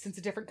products, since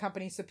a different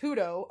company,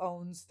 Saputo,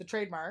 owns the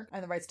trademark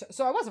and the rights to.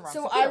 So I wasn't wrong.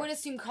 So Saputo. I would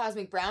assume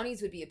Cosmic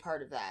Brownies would be a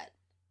part of that.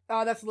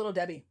 Oh, that's Little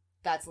Debbie.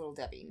 That's Little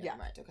Debbie. Never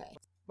mind. Okay.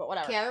 But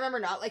whatever. Okay, I remember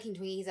not liking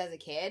Twinkies as a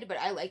kid, but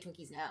I like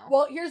Twinkies now.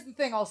 Well, here's the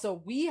thing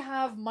also. We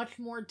have much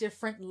more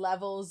different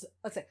levels,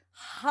 let's say,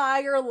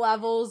 higher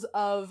levels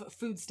of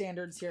food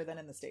standards here than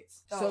in the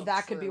States. So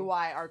that could be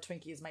why our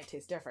Twinkies might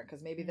taste different,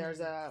 because maybe there's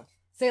a...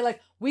 Say,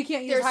 like, we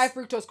can't use high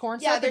fructose corn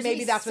syrup, and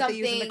maybe that's what they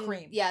use in the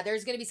cream. Yeah,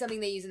 there's going to be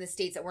something they use in the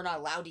States that we're not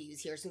allowed to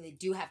use here, so they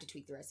do have to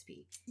tweak the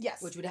recipe.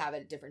 Yes. Which would have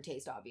a different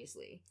taste,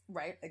 obviously.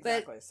 Right,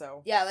 exactly. But,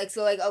 so... Yeah,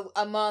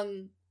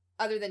 among...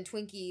 Other than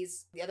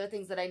Twinkies, the other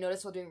things that I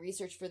noticed while doing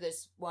research for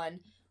this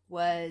one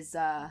was,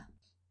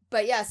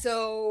 but yeah,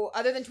 so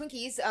other than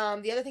Twinkies,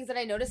 the other things that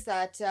I noticed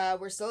that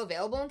were still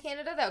available in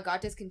Canada that got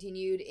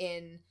discontinued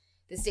in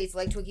the States,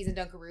 like Twinkies and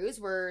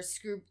Dunkaroos, were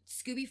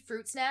Scooby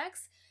Fruit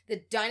Snacks,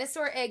 the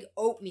Dinosaur Egg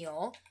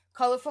Oatmeal,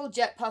 Colorful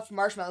Jet Puff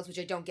Marshmallows, which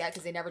I don't get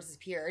because they never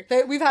disappeared.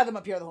 We've had them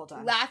up here the whole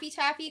time. Laffy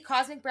Taffy,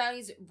 Cosmic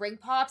Brownies, Ring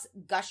Pops,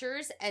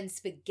 Gushers, and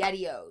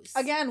SpaghettiOs.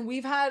 Again,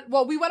 we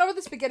went over the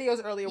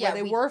SpaghettiOs earlier, where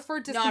they were for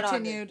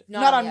discontinued.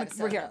 Not on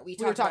we're here. No, we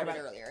talked about it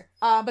earlier.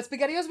 But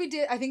SpaghettiOs we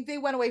did. I think they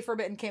went away for a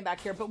bit and came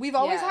back here. But we've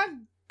always had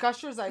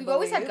Gushers, We've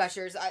always had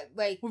Gushers.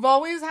 We've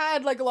always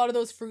had like a lot of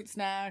those fruit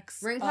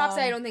snacks. Ring Pops,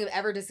 I don't think have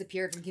ever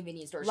disappeared from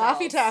convenience store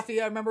shelves. Laffy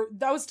Taffy, I remember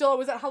that was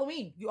at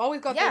Halloween. You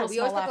always got the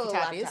little Laffy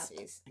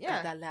Taffies.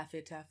 Yeah, that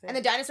Laffy Taffy. And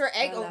the Dinosaur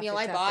Egg Oatmeal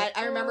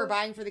I remember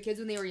buying for the kids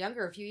when they were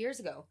younger a few years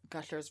ago.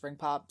 Gushers, Ring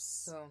Pops.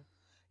 So.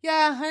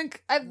 Yeah, I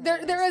think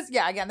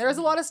there is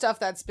a lot of stuff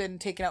that's been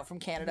taken out from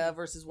Canada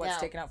versus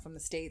what's taken out from the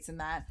States and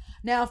that.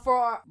 Now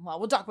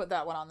we'll talk about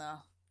that one on the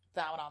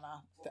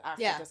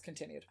after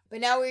discontinued. But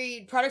now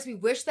products we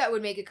wish that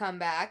would make a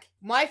comeback.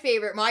 My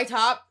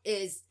top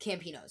is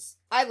Campinos.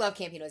 I love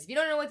Campinos. If you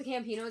don't know what the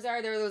Campinos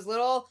are, they're those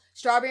little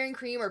strawberry and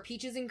cream or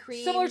peaches and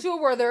cream. Similar to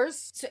a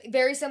Werther's. So,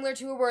 very similar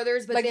to a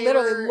Werther's, but they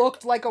literally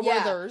looked like a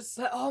Werther's.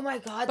 But oh my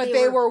god, but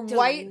they were delicious.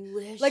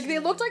 White. Like they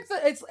looked like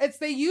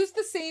they used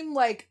the same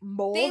like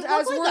mold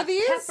as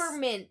Werther's.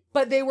 Peppermint.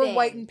 But they were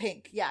white and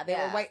pink. Yeah, they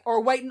were white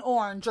or white and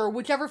orange or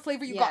whichever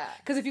flavor you got.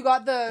 Because if you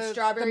got the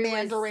strawberry, the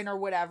mandarin or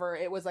whatever,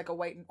 it was like a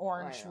white and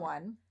orange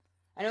one.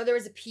 I know there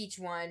was a peach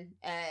one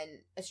and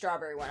a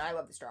strawberry one. I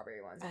love the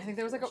strawberry ones. I think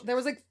there was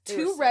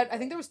two red. I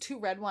think there was two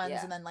red ones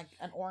and then like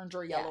an orange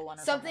or yellow one.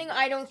 Or something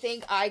I don't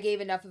think I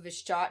gave enough of a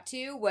shot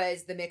to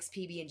was the mixed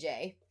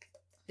PB&J.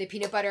 The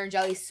peanut butter and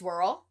jelly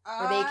swirl,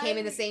 where they came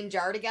in the same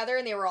jar together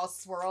and they were all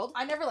swirled.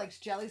 I never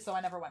liked jelly, so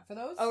I never went for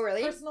those. Oh,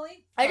 really?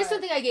 Personally, I just don't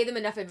think I gave them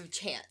enough of a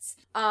chance.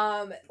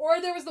 Or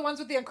there was the ones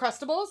with the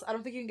Uncrustables. I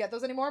don't think you can get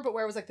those anymore, but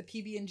where it was like the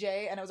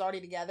PB&J and it was already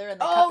together.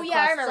 And I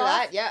remember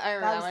that. Yeah, I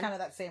remember that was one. Kind of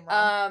that same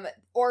run.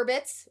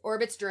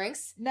 Orbitz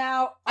drinks.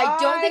 Now, I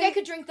don't think I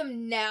could drink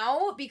them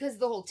now because of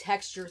the whole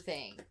texture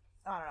thing.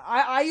 I don't know.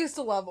 I used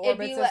to love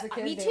Orbitz as a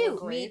kid.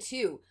 Me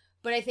too.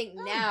 But I think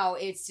now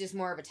it's just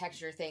more of a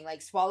texture thing,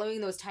 like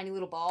swallowing those tiny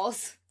little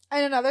balls.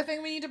 And another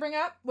thing we need to bring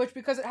up, which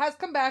because it has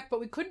come back, but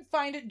we couldn't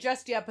find it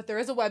just yet, but there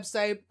is a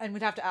website, and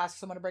we'd have to ask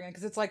someone to bring it,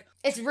 because it's like...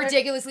 It's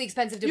ridiculously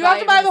expensive to buy. You have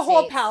to buy the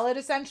whole pallet,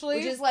 essentially.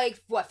 Which is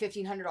like, what,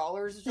 $1,500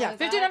 or something like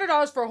that? Yeah,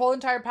 $1,500 for a whole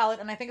entire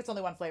pallet, and I think it's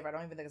only one flavor. I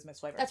don't even think it's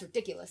mixed flavor. That's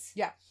ridiculous.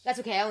 Yeah. That's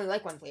okay, I only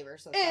like one flavor,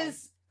 so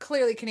it's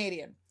clearly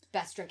Canadian.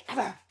 Best drink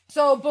ever.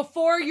 So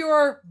before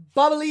your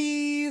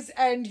bubblies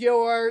and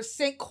your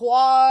St.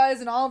 Croix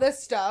and all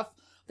this stuff...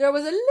 There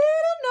was a little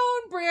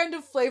known brand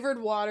of flavored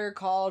water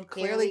called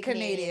Clearly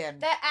Canadian.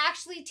 That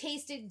actually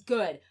tasted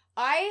good.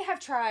 I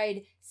have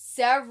tried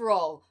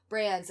several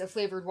brands of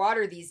flavored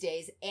water these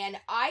days, and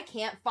I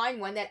can't find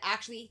one that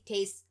actually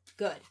tastes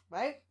good.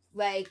 Right?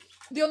 Like...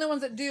 The only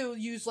ones that do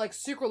use, like,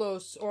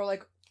 sucralose or,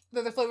 like,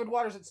 the flavored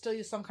waters that still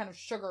use some kind of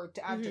sugar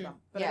to add to them.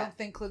 But I don't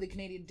think Clearly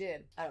Canadian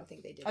did. I don't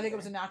think they did. I think it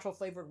was a natural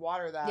flavored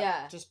water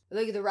that just...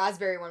 Look, the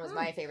raspberry one was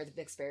my favorite, the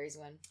mixed berries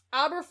one.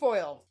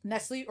 Aberfoyle.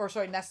 Nestle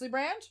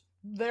brand.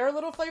 their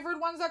little flavored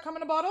ones that come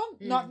in a bottle.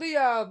 Not the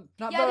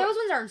not Yeah, the, those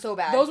ones aren't so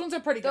bad. Those ones are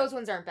pretty good. Those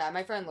ones aren't bad.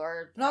 My friend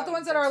Laura. Not the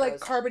ones that are like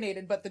drinks those.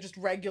 carbonated, but the just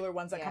regular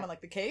ones that come in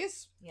like the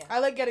case. Yeah. I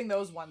like getting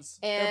those ones.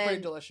 They're pretty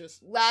And delicious.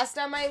 Last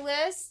on my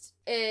list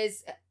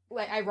is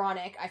like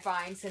ironic, I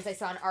find, since I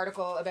saw an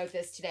article about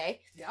this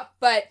today. Yep.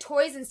 But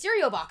toys and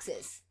cereal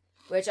boxes,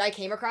 which I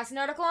came across an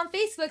article on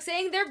Facebook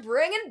saying they're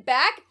bringing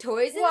back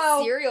toys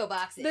and cereal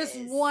boxes. This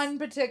one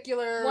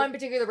particular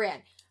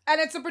brand. and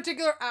it's a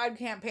particular ad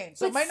campaign,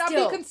 so But it might not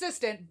still. be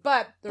consistent,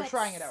 but they're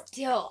trying it out.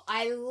 Still,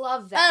 I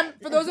love that.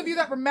 And for those of you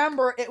that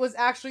remember, it was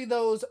actually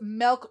those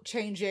milk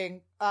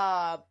changing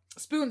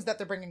spoons that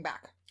they're bringing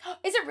back.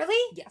 Is it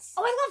really? Yes.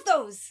 Oh, I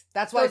love those.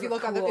 That's why Those if you are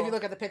look at the cool. if you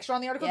look at the picture on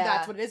the article, Yeah.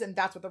 that's what it is, and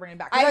that's what they're bringing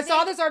back. 'Cause I saw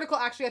think- this article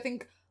actually, I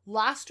think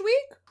last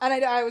week, and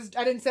I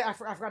didn't say I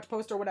forgot to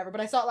post or whatever, but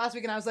I saw it last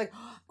week, and I was like,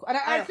 and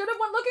I could have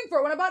went looking for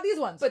it when I bought these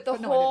ones, But the no, I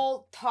didn't.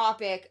 whole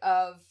topic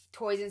of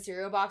toys and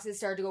cereal boxes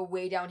started to go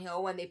way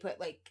downhill when they put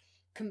like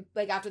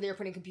after they were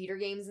putting computer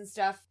games and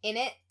stuff in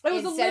it. It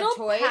was a instead little of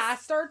toys.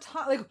 past our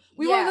time. Like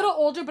we were a Yeah. little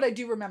older, but I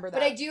do remember that.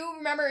 But I do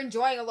remember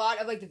enjoying a lot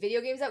of like the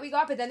video games that we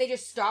got, but then they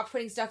just stopped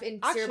putting stuff in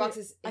Actually, cereal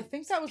boxes. I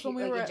think that was when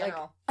we like, were in at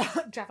general.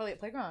 like Jeff Elliott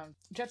Playground,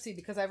 Jepsy,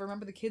 because I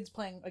remember the kids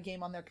playing a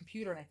game on their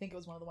computer, and I think it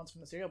was one of the ones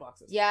from the cereal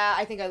boxes. Yeah,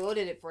 I think I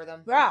loaded it for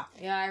them. Yeah.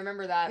 Yeah, I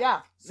remember that.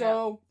 Yeah.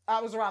 So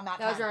that was around that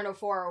That was time. around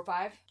 04,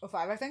 05.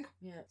 05, I think.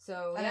 Yeah.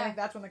 So, And I yeah. think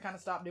that's when they kind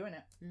of stopped doing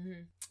it.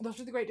 Mm-hmm. Those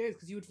were the great days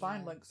because you would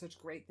find Yeah. like such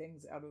great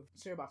things out of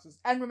cereal boxes.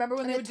 And remember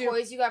when And they the would do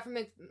toys you got from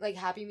like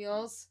Happy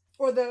Meals,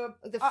 or the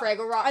like the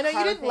Fraggle Rock. I know you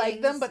car didn't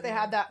like them, things. but they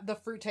had that the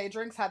Fruité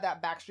drinks had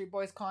that Backstreet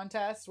Boys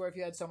contest where if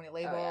you had so many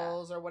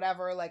labels or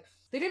whatever, like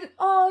they did.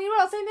 Oh, you know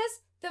what else I miss?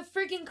 The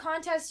freaking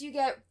contest you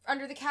get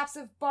under the caps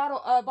of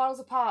bottles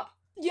of pop.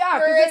 Yeah,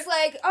 Where it's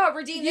like, oh,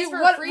 redeem this for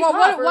a free what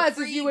pop it or was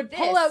free is you would this.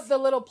 pull out the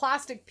little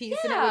plastic piece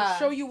and it would Yeah.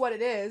 show you what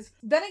it is.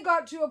 Then it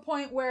got to a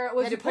point where it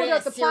was You had you to put pulled in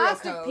out a the serial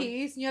plastic code.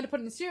 piece and you had to put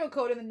in the serial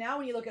code, and then now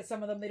when you look at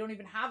some of them, they don't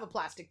even have a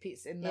plastic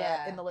piece in the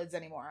Yeah. in the lids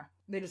anymore.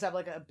 They just have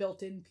like a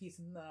built-in piece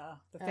in the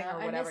thing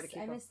or I whatever miss, to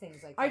keep I them. miss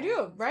things like that. I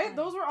do, It's right? fun.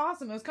 Those were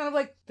awesome. It was kind of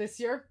like this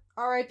year,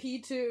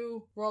 RIP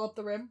to Roll Up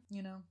the Rim,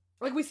 you know.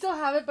 Like we still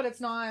have it, but it's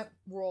not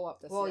Roll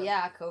Up this Well, year.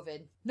 yeah,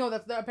 COVID. No,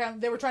 that's apparently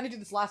they were trying to do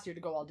this last year to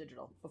go all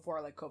digital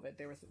before like COVID.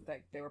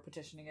 They were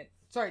petitioning it.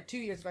 Sorry, 2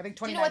 years ago. I think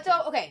Do you 2019. know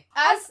what though? Okay,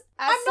 as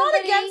I'm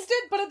somebody, not against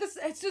it, but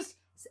it's just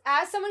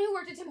as someone who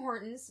worked at Tim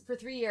Hortons for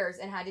 3 years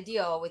and had to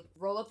deal with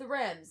roll up the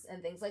rims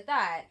and things like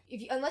that,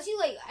 unless you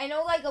like, I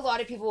know like a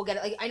lot of people will get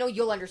it. Like I know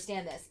you'll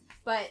understand this,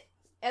 but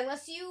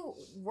unless you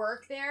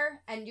work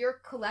there and you're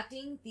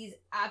collecting these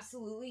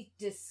absolutely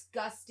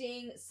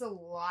disgusting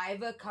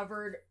saliva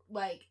covered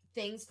like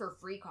things for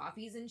free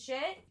coffees and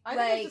shit, I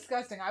like, think it's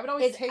disgusting. I would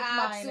always it's take mine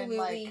and absolutely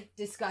like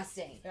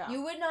disgusting. Yeah.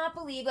 You would not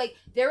believe, like,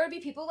 there would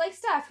be people like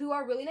Steph who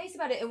are really nice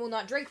about it and will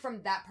not drink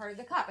from that part of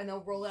the cup, and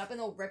they'll roll it up and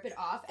they'll rip it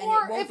off, and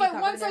or it won't if be I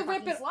covered once in I their rip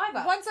fucking it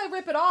saliva. once I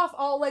rip it off,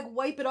 I'll like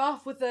wipe it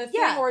off with a thing,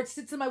 Yeah. or it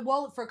sits in my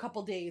wallet for a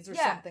couple days or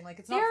Yeah. something. Like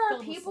it's not. There are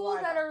filled with people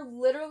saliva. that are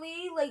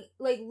literally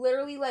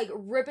literally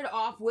rip it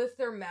off with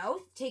their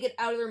mouth, take it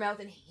out of their mouth,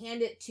 and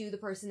hand it to the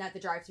person at the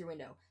drive-through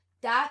window.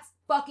 That's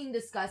fucking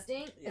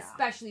disgusting, Yeah.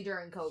 especially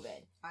during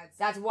COVID. I'd say.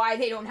 That's why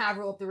they don't have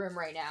roll up the rim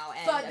right now.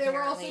 And But they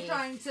were also apparently-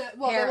 trying to.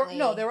 Well,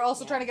 apparently, they were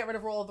also yeah. trying to get rid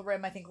of Roll of the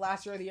Rim. I think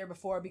last year or the year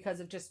before because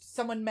of just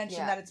someone mentioned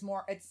Yeah. that it's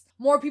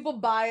more people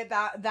buy it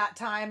that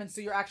time, and so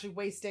you're actually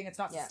wasting. It's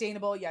not Yeah.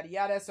 sustainable. Yada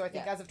yada. So I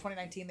think Yeah. as of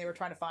 2019 they were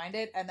trying to find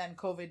it, and then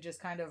COVID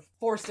just kind of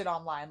forced it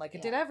online. Like it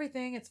Yeah. did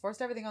everything. It's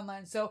forced everything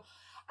online. So.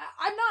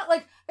 I'm not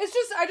like it's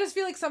just I just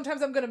feel like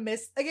sometimes I'm gonna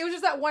miss like it was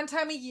just that one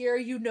time a year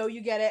you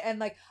get it, and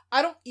like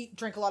I don't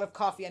drink a lot of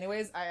coffee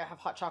anyways. I have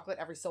hot chocolate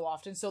every so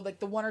often, so like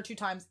the 1 or 2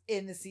 times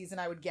in the season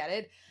I would get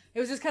it. It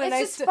was just kind of It's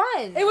nice just to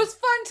fun. it was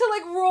fun to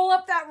like roll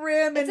up that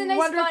rim It's a and nice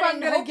wonder if fun I'm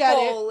and gonna get it.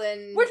 hopeful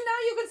and Which now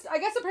you can I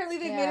guess apparently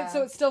they've made Yeah. it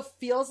so it still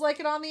feels like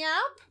it on the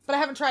app, but I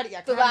haven't tried it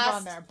yet. 'Cause The I haven't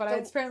gone last- there, but the-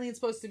 it's apparently it's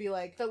supposed to be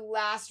like the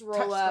last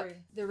roll up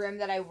touchscreen. the rim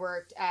that I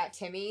worked at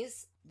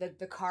Timmy's,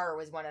 the car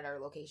was one at our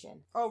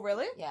location. Oh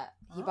really? Yeah,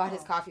 he bought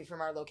his Oh. coffee from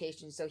our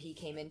location, so he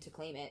came in to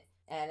claim it,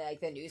 and like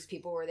the news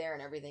people were there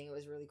and everything. It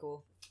was really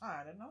cool. Oh,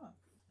 I didn't know that.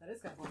 That is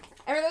kind of cool.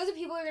 And for those of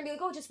people who are gonna be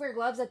like, "Oh, just wear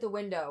gloves at the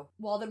window,"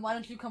 Well, then why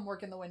don't you come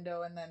work in the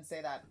window and then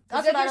say that?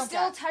 because That's if what I you're don't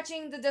still get.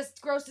 touching the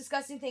gross,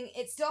 disgusting thing,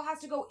 it still has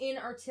to go in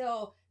our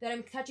till that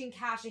I'm touching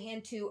cash to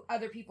hand to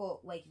other people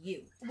like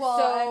you. Well,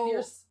 so and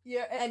you're,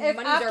 yeah, and if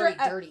money's after, already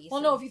dirty. Well,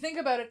 so- no, if you think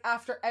about it,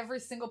 after every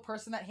single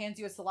person that hands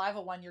you a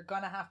saliva one, you're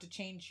gonna have to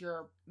change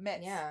your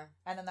mitts. yeah.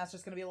 And then that's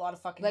just gonna be a lot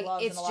of fucking Like,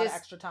 gloves it's and a lot of just-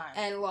 extra time.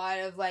 And a lot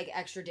of like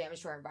extra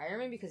damage to our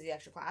environment because of the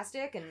extra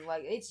plastic, and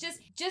like it's just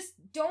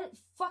don't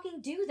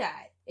fucking do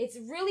that. It's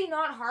really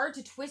not hard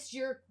to twist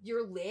your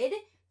lid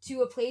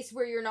to a place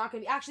where you're not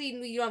gonna be. Actually,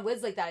 you don't have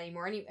lids like that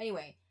anymore.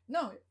 Anyway,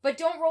 no, but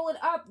don't roll it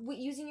up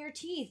using your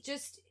teeth.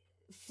 Just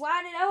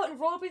flatten it out and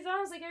roll up your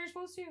thumbs like you're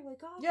supposed to. Like,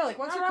 oh, Yeah, like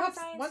once not your rocket cup's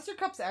science. once your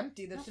cup's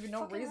empty, there Not should be no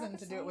fucking reason rocket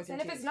to do it with your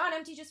science. And teeth. if it's not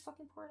empty, just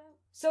fucking pour it out.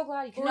 So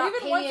glad you could Or not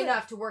even pay once me it-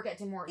 enough to work at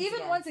Tim Hortons Even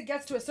again. once it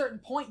gets to a certain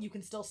point, you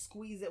can still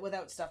squeeze it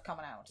without stuff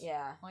coming out.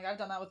 Yeah. Like I've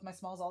done that with my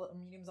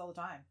mediums all the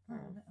time. Hmm.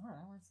 Alright,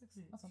 we're at 6.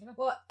 That's not bad.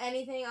 Well,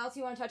 anything else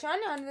you want to touch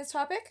on this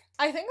topic?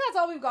 I think that's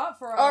all we've got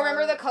for. Oh,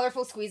 remember the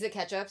colorful Squeeze-It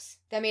ketchups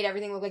that made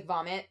everything look like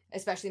vomit,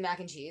 especially mac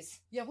and cheese.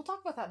 Yeah, we'll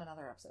talk about that in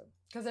another episode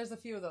because there's a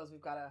few of those we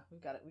gotta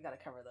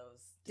cover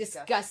those.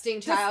 Disgusting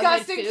Disgusting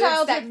childhood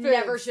childhood that foods.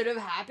 never should have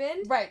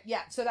happened. Right.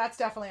 Yeah. So that's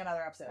definitely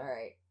another episode. All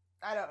right.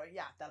 I don't.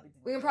 Yeah, that'll be.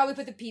 We can probably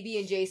put the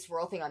PB&J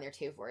swirl thing on there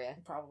too for you.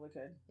 Probably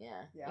could.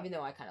 Yeah. Yeah. Even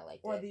though I kind of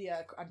liked Or it. the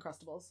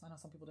Uncrustables. I know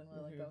some people didn't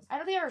really like those. I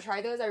don't think I ever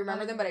tried those. I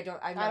remember them, but I've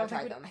never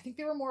tried them. I think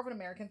they were more of an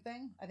American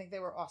thing. I think they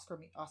were Oscar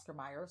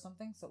Mayer or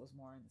something, so it was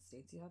more in the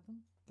States you had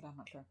them. But I'm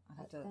not sure.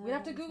 We'd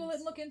have to Google it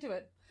and look into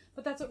it.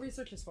 But that's what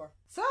research is for.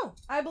 So,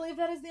 I believe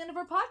that is the end of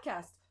our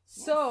podcast. Yes.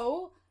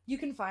 So, you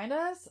can find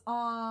us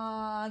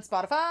on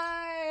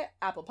Spotify,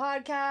 Apple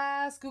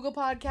Podcasts, Google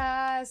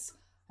Podcasts.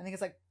 I think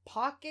it's like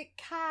Pocket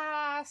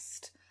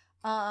Cast.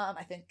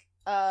 I think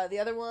the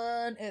other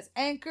one is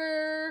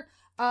Anchor.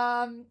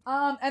 And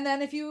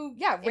then if you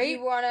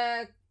want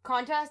to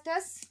contact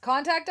us,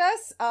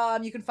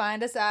 you can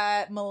find us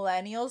at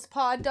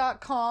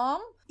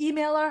millennialspod.com.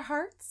 Email our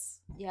hearts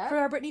for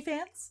our Britney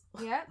fans.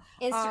 Yeah.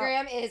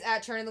 Instagram is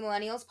at Turn of the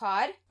Millennials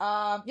Pod.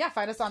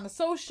 Find us on the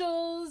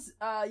socials.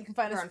 You can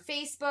find We're us on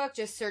Facebook.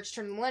 Just search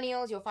Turn of the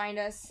Millennials. You'll find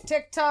us.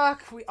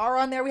 TikTok. We are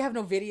on there. We have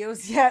no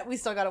videos yet. We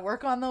still got to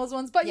work on those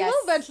ones, but you will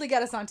eventually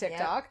get us on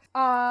TikTok.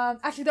 Yep.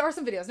 Actually, there are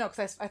some videos. No,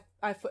 because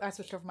I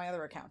switched over my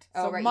other account.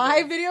 So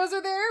my videos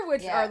are there,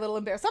 which are a little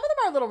embarrassing. Some of them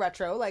are a little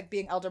retro, like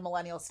being elder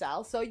millennial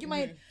style. So you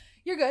might...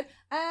 You're good.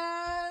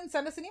 And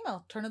send us an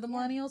email.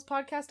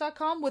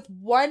 Turnofthemillennialspodcast.com with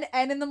one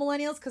N in the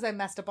millennials because I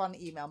messed up on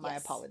the email. My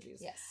apologies.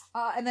 Yes.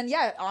 And then,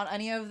 on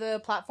any of the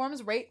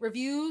platforms, rate,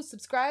 review,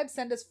 subscribe,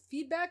 send us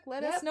feedback.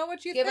 Let us know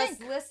what you think. Give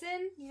us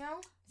listen,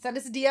 Send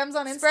us DMs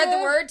on Insta. Spread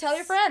the word. Tell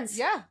your friends.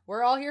 Yeah.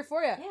 We're all here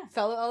for you. Yeah.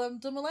 Fellow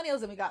elder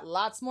millennials, and we got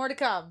lots more to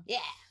come. Yeah.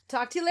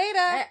 Talk to you later.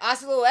 All right.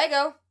 Hasta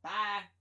luego. Bye.